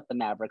not sure about the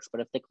Mavericks,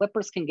 but if the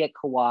Clippers can get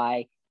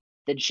Kawhi,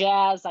 the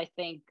Jazz, I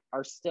think,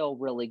 are still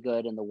really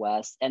good in the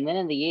West. And then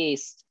in the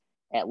East,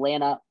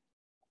 Atlanta,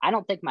 I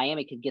don't think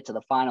Miami could get to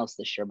the finals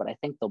this year, but I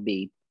think they'll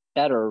be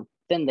better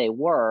than they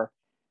were.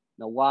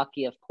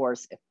 Milwaukee, of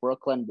course, if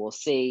Brooklyn, we'll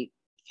see.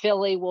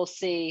 Philly, we'll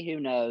see. Who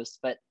knows?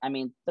 But, I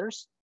mean,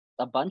 there's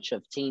a bunch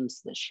of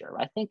teams this year.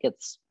 I think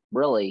it's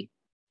really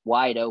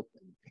wide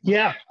open.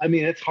 Yeah, I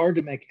mean, it's hard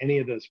to make any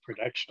of those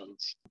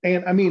predictions.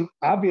 And, I mean,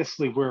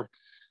 obviously,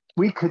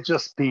 we could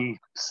just be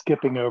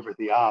skipping over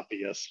the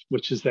obvious,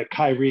 which is that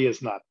Kyrie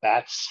is not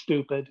that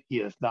stupid. He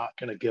is not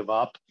going to give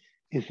up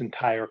his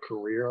entire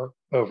career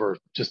over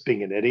just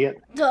being an idiot.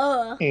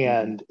 Duh.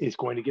 And is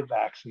going to get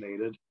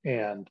vaccinated,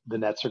 and the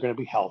Nets are going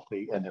to be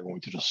healthy, and they're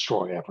going to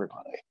destroy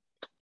everybody.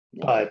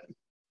 Yeah. But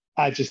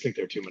I just think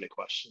there are too many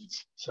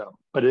questions.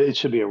 But it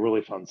should be a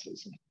really fun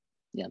season.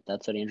 Yeah,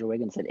 that's what Andrew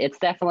Wiggins said. It's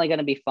definitely going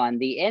to be fun.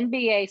 The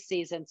NBA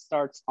season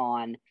starts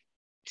on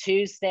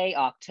Tuesday,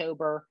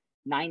 October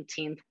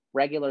 19th.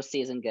 Regular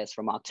season goes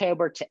from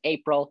October to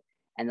April,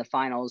 and the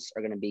finals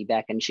are going to be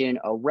back in June.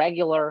 A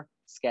regular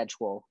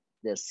schedule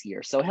this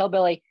year. So,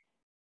 Hillbilly,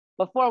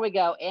 before we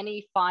go,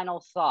 any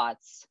final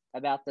thoughts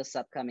about this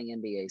upcoming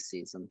NBA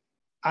season?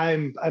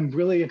 I'm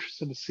really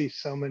interested to see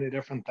so many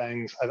different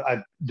things.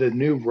 The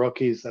new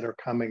rookies that are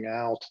coming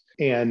out,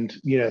 and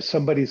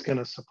somebody's going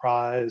to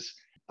surprise.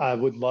 I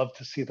would love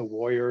to see the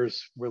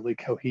Warriors really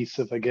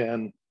cohesive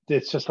again.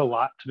 It's just a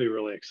lot to be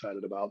really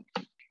excited about.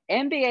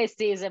 NBA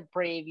season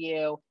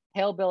preview.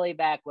 Hillbilly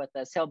back with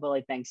us.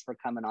 Hillbilly, thanks for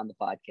coming on the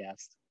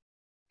podcast.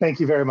 Thank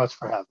you very much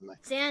for having me.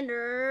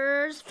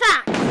 Xander's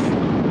Facts.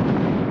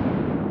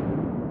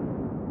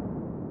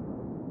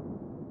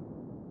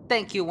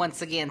 Thank you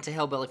once again to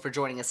Hillbilly for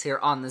joining us here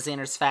on the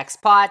Xander's Facts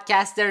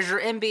podcast. There's your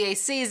NBA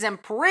season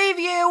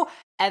preview.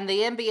 And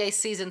the NBA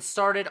season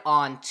started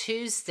on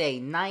Tuesday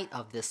night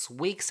of this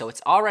week. So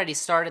it's already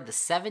started, the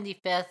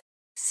 75th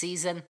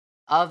season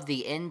of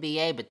the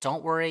NBA. But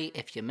don't worry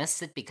if you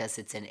missed it, because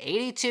it's an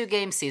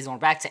 82-game season. We're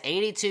back to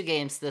 82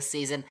 games this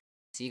season.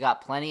 So you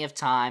got plenty of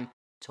time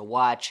to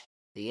watch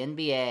the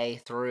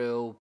NBA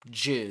through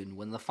June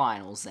when the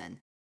finals end.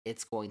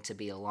 It's going to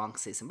be a long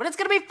season, but it's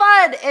going to be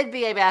fun.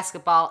 NBA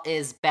basketball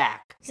is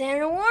back.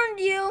 Xander warned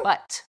you.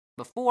 But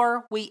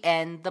before we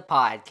end the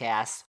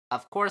podcast,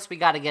 of course, we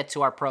got to get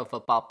to our pro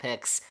football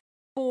picks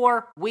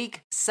for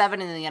week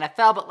 7 in the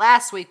NFL. But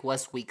last week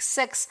was week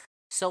 6.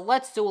 So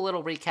let's do a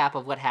little recap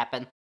of what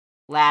happened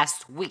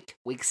last week,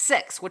 week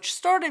 6, which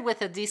started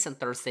with a decent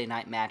Thursday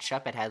night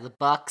matchup. It had the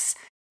Bucks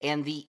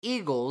and the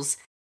Eagles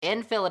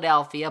in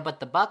Philadelphia, but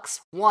the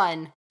Bucks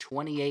won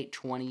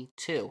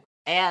 28-22.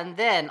 And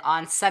then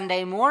on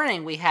Sunday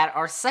morning, we had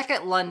our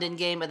second London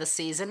game of the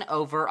season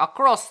over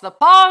across the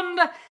pond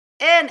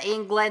in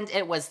England.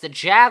 It was the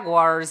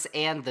Jaguars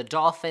and the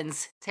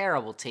Dolphins,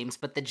 terrible teams,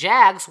 but the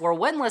Jags were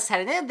winless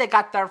heading in. They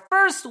got their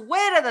first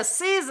win of the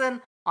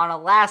season on a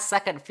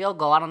last-second field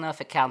goal. I don't know if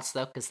it counts,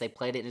 though, because they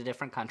played it in a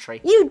different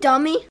country. You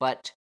dummy.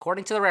 But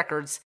according to the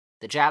records,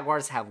 the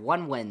Jaguars have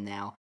one win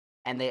now.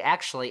 And they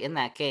actually, in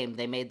that game,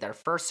 they made their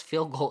first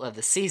field goal of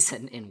the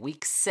season in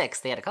week 6.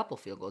 They had a couple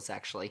field goals,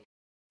 actually.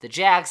 The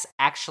Jags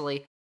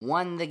actually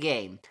won the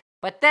game.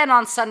 But then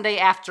on Sunday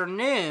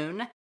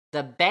afternoon,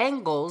 the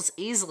Bengals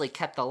easily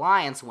kept the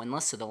Lions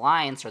winless. So the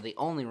Lions are the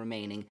only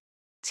remaining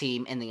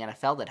team in the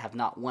NFL that have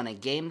not won a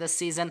game this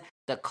season.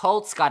 The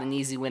Colts got an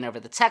easy win over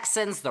the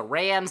Texans. The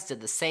Rams did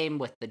the same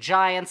with the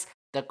Giants.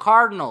 The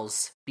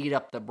Cardinals beat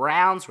up the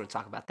Browns. We're going to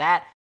talk about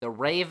that. The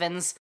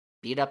Ravens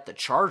beat up the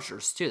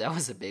Chargers, too. That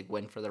was a big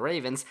win for the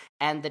Ravens.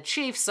 And the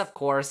Chiefs, of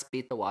course,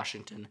 beat the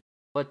Washington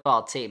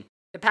football team.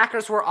 The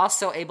Packers were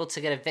also able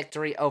to get a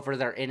victory over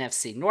their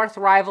NFC North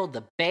rival,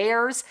 the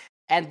Bears,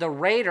 and the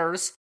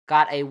Raiders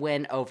got a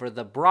win over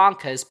the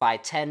Broncos by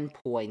 10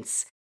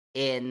 points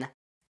in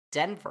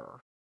Denver.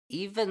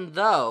 Even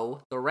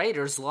though the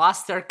Raiders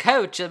lost their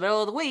coach in the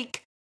middle of the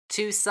week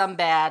to some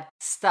bad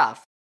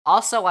stuff.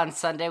 Also on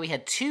Sunday, we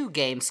had 2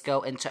 games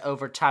go into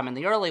overtime in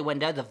the early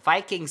window. The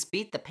Vikings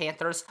beat the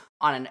Panthers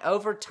on an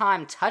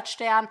overtime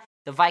touchdown.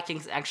 The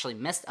Vikings actually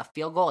missed a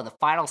field goal in the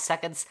final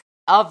seconds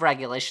of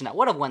regulation that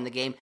would have won the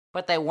game,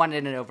 but they won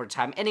it in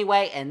overtime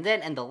anyway. And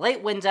then in the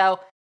late window,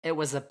 it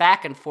was a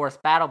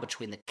back-and-forth battle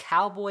between the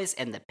Cowboys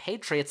and the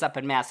Patriots up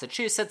in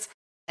Massachusetts.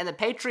 And the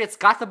Patriots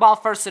got the ball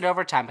first in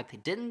overtime, but they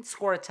didn't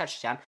score a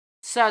touchdown,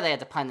 so they had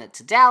to punt it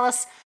to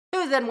Dallas,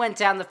 who then went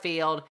down the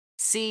field.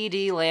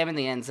 CeeDee Lamb in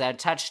the end zone,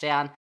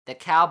 touchdown. The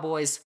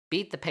Cowboys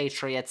beat the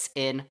Patriots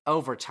in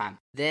overtime.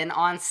 Then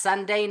on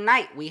Sunday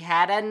night, we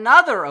had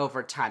another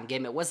overtime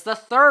game. It was the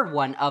third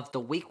one of the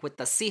week with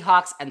the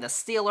Seahawks and the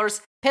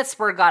Steelers.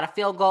 Pittsburgh got a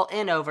field goal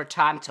in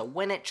overtime to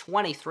win it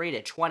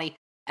 23-20.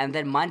 And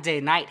then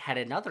Monday night had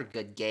another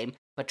good game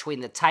between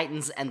the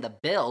Titans and the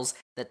Bills.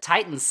 The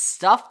Titans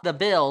stuffed the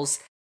Bills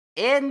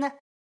in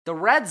the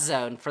red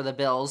zone for the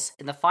Bills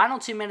in the final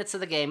 2 minutes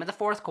of the game in the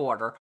fourth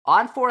quarter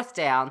on fourth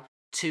down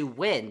to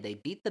win. They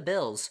beat the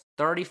Bills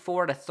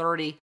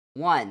 34-30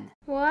 1.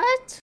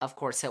 What? Of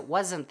course, it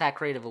wasn't that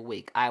great of a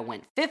week. I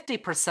went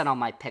 50% on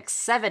my picks,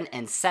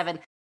 7-7.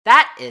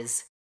 That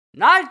is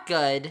not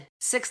good.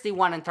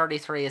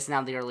 61-33 is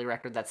now the early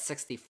record. That's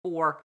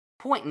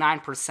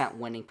 64.9%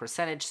 winning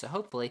percentage. So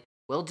hopefully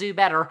we'll do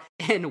better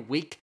in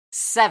week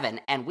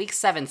 7. And week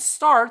 7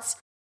 starts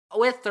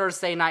with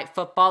Thursday Night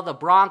Football, the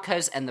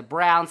Broncos and the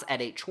Browns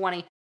at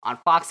 8:20 on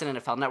Fox and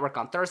NFL Network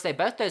on Thursday.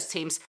 Both those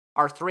teams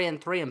are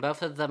 3-3, and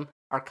both of them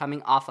are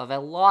coming off of a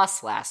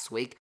loss last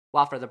week.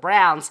 While for the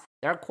Browns,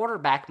 their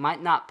quarterback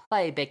might not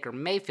play. Baker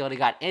Mayfield, he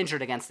got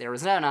injured against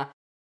Arizona.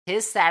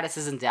 His status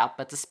is in doubt,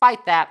 but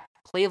despite that,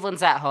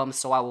 Cleveland's at home,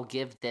 so I will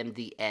give them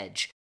the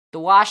edge. The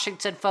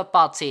Washington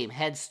football team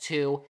heads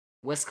to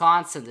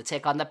Wisconsin to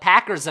take on the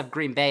Packers of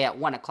Green Bay at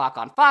 1 o'clock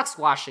on Fox.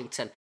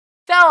 Washington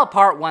fell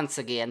apart once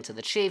again to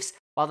the Chiefs,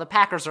 while the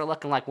Packers are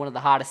looking like one of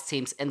the hottest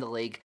teams in the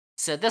league.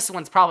 So this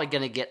one's probably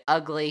going to get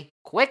ugly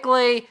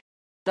quickly.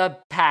 The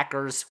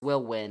Packers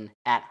will win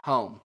at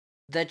home.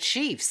 The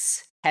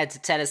Chiefs head to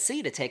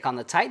Tennessee to take on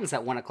the Titans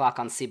at 1 o'clock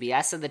on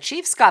CBS, and the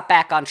Chiefs got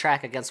back on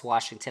track against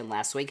Washington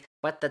last week,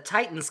 but the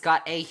Titans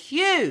got a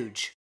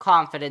huge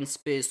confidence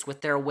boost with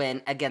their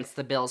win against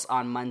the Bills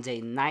on Monday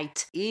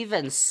night.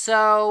 Even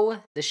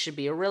so, this should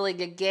be a really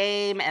good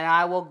game, and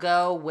I will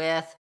go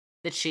with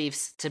the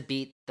Chiefs to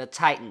beat the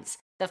Titans.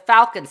 The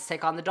Falcons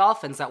take on the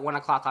Dolphins at 1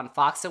 o'clock on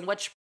Fox, in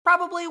which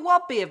probably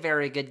won't be a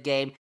very good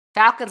game.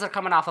 Falcons are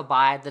coming off a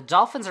bye. The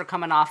Dolphins are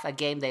coming off a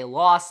game they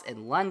lost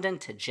in London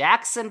to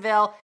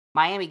Jacksonville.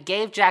 Miami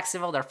gave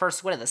Jacksonville their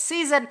first win of the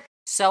season,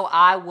 so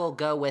I will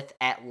go with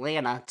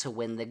Atlanta to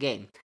win the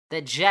game.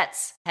 The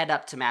Jets head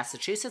up to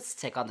Massachusetts to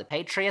take on the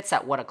Patriots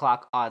at 1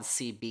 o'clock on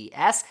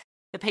CBS.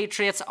 The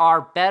Patriots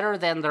are better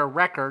than their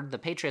record. The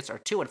Patriots are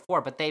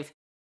 2-4, but they've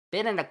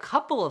been in a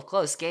couple of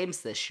close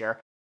games this year.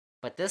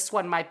 But this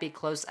one might be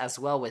close as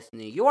well with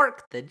New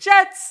York, the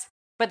Jets.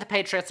 But the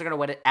Patriots are going to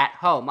win it at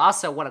home.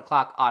 Also 1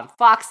 o'clock on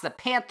Fox, the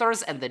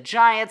Panthers and the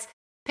Giants.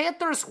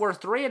 Panthers were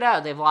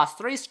 3-0. They've lost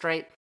 3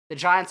 straight. The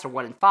Giants are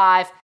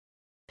 1-5.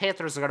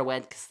 Panthers are going to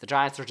win because the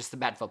Giants are just a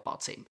bad football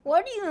team.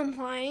 What are you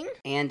implying?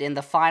 And in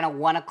the final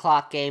 1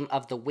 o'clock game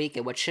of the week,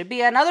 which should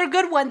be another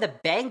good one, the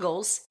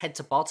Bengals head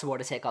to Baltimore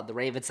to take on the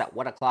Ravens at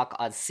 1 o'clock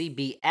on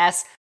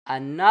CBS.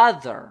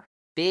 Another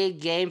big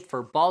game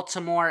for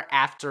Baltimore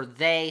after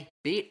they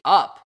beat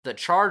up the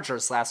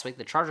Chargers last week.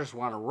 The Chargers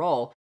were on a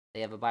roll.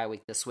 They have a bye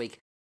week this week.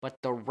 But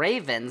the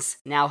Ravens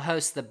now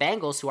host the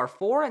Bengals, who are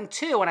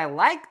 4-2, and I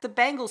like the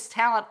Bengals'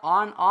 talent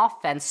on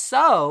offense,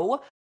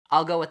 so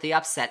I'll go with the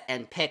upset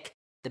and pick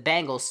the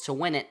Bengals to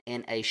win it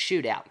in a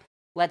shootout.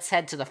 Let's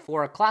head to the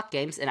 4 o'clock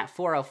games, and at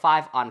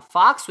 4:05 on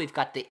Fox, we've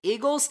got the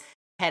Eagles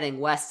heading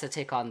west to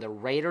take on the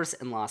Raiders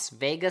in Las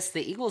Vegas.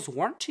 The Eagles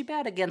weren't too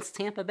bad against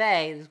Tampa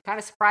Bay. It was kind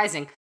of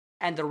surprising,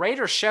 and the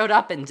Raiders showed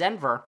up in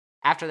Denver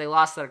after they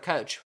lost their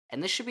coach,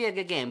 and this should be a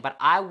good game, but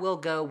I will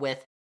go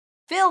with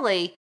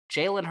Philly,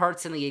 Jalen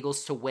Hurts and the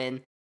Eagles to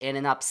win in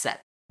an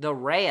upset. The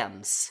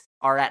Rams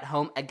are at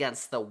home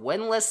against the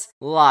winless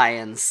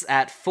Lions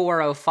at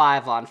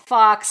 4:05 on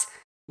Fox.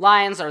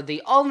 Lions are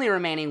the only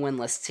remaining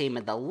winless team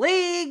in the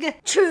league.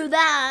 True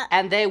that.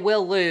 And they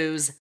will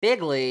lose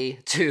bigly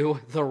to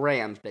the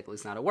Rams.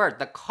 Bigly's not a word.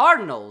 The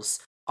Cardinals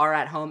are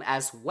at home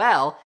as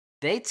well.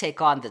 They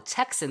take on the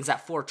Texans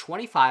at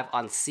 4:25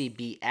 on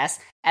CBS.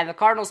 And the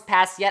Cardinals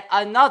passed yet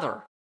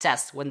another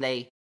test when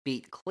they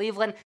beat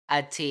Cleveland,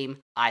 a team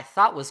I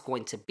thought was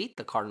going to beat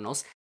the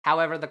Cardinals.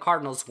 However, the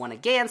Cardinals won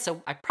again,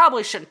 so I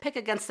probably shouldn't pick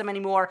against them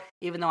anymore,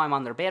 even though I'm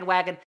on their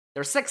bandwagon.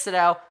 They're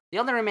 6-0, the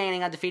only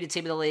remaining undefeated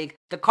team in the league.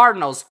 The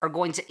Cardinals are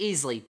going to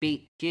easily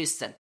beat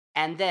Houston.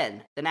 And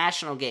then, the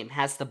national game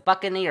has the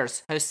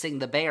Buccaneers hosting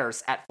the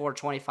Bears at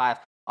 4:25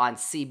 on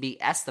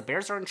CBS. The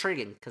Bears are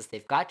intriguing, because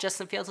they've got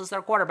Justin Fields as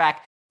their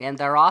quarterback, and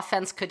their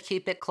offense could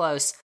keep it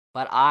close.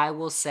 But I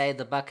will say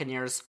the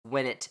Buccaneers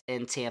win it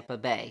in Tampa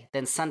Bay.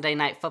 Then Sunday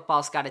Night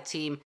Football's got a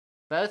team.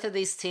 Both of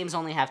these teams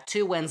only have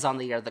 2 wins on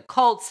the year. The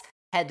Colts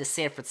head to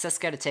San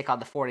Francisco to take on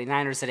the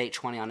 49ers at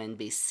 8:20 on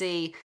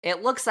NBC.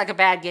 It looks like a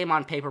bad game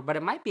on paper, but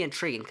it might be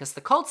intriguing because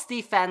the Colts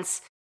defense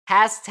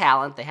has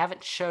talent. They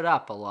haven't showed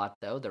up a lot,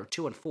 though. They're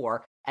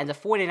 2-4. And the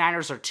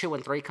 49ers are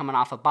 2-3 coming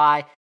off a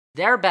bye.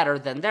 They're better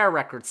than their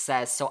record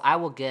says, so I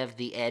will give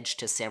the edge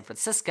to San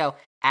Francisco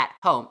at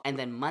home. And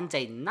then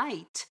Monday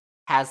night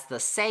has the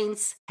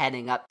Saints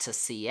heading up to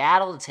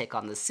Seattle to take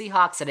on the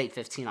Seahawks at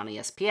 8:15 on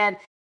ESPN.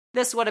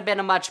 This would have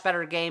been a much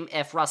better game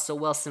if Russell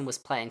Wilson was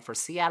playing for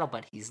Seattle,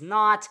 but he's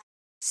not.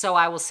 So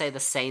I will say the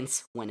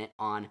Saints win it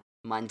on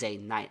Monday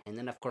night. And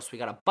then, of course, we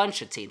got a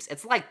bunch of teams.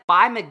 It's like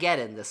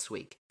bye-mageddon this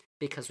week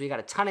because we got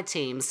a ton of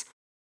teams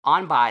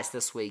on byes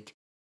this week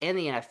in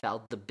the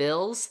NFL. The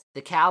Bills,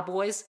 the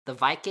Cowboys, the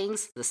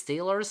Vikings, the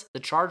Steelers, the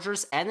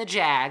Chargers, and the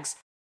Jags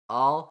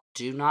all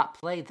do not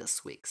play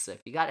this week. So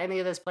if you got any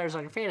of those players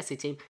on your fantasy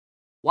team,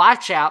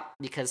 watch out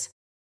because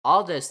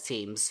all those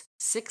teams,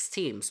 6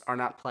 teams, are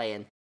not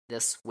playing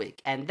this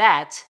week. And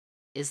that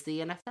is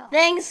the NFL.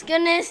 Thanks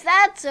goodness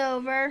that's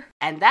over.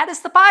 And that is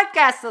the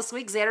podcast this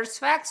week, Xander's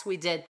Facts. We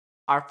did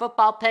our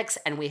football picks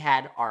and we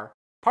had our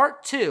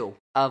part 2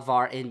 of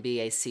our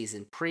NBA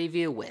season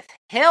preview with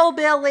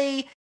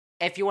Hillbilly.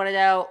 If you want to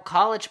know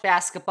college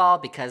basketball,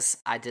 because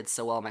I did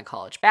so well in my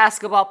college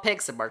basketball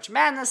picks and March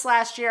Madness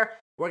last year,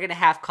 we're going to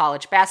have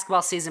college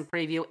basketball season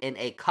preview in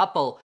a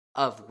couple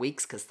of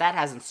weeks, because that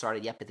hasn't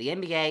started yet, but the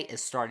NBA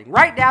is starting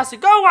right now, so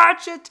go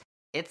watch it!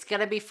 It's going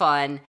to be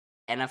fun,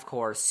 and of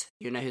course,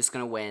 you know who's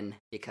going to win,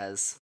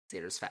 because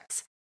Xander's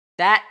Facts.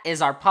 That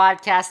is our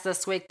podcast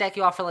this week. Thank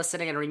you all for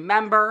listening, and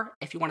remember,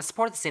 if you want to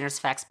support the Xander's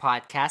Facts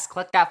podcast,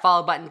 click that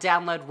follow button,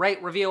 download,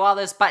 rate, review, all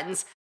those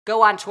buttons.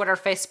 Go on Twitter,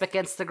 Facebook,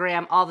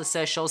 Instagram, all the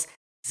socials.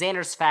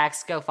 Xander's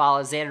Facts. Go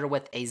follow Xander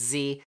with a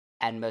Z.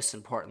 And most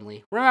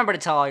importantly, remember to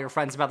tell all your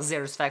friends about the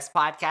Xander's Facts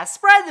podcast.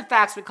 Spread the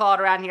facts, we call it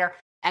around here.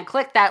 And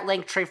click that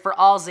link tree for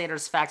all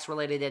Xander's Facts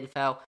related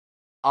info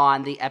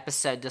on the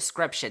episode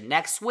description.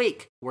 Next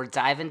week, we're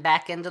diving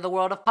back into the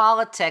world of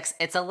politics.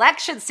 It's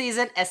election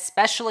season,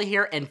 especially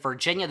here in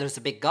Virginia. There's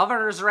a big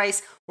governor's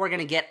race. We're going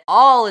to get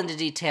all into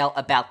detail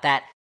about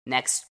that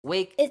next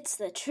week. It's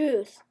the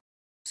truth.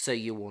 So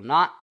you will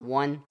not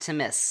want to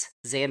miss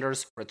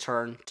Xander's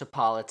return to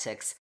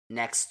politics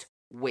next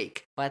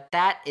week. But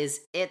that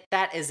is it.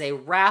 That is a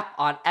wrap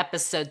on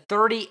episode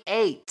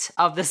 38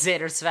 of the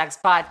Xander's Facts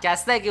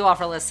podcast. Thank you all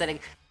for listening,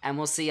 and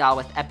we'll see y'all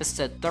with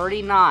episode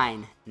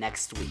 39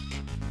 next week.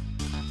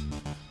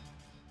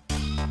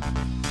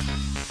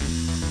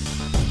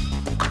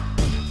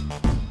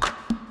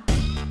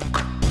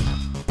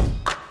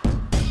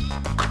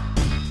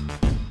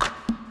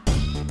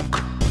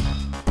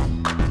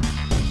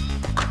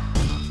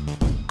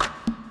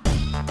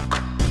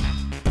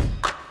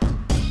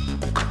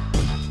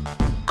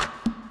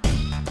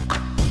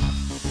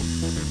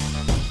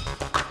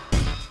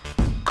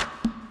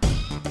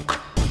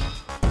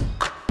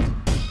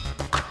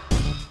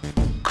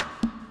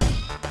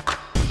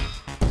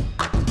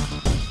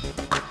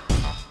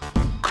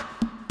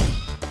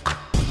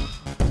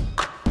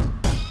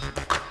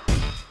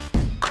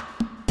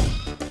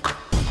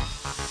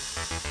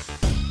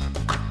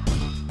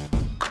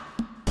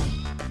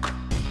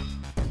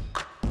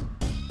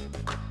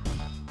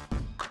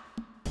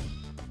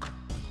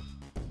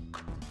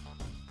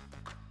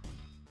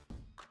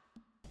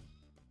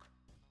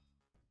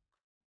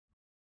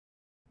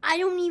 I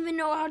don't even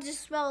know how to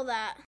spell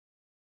that.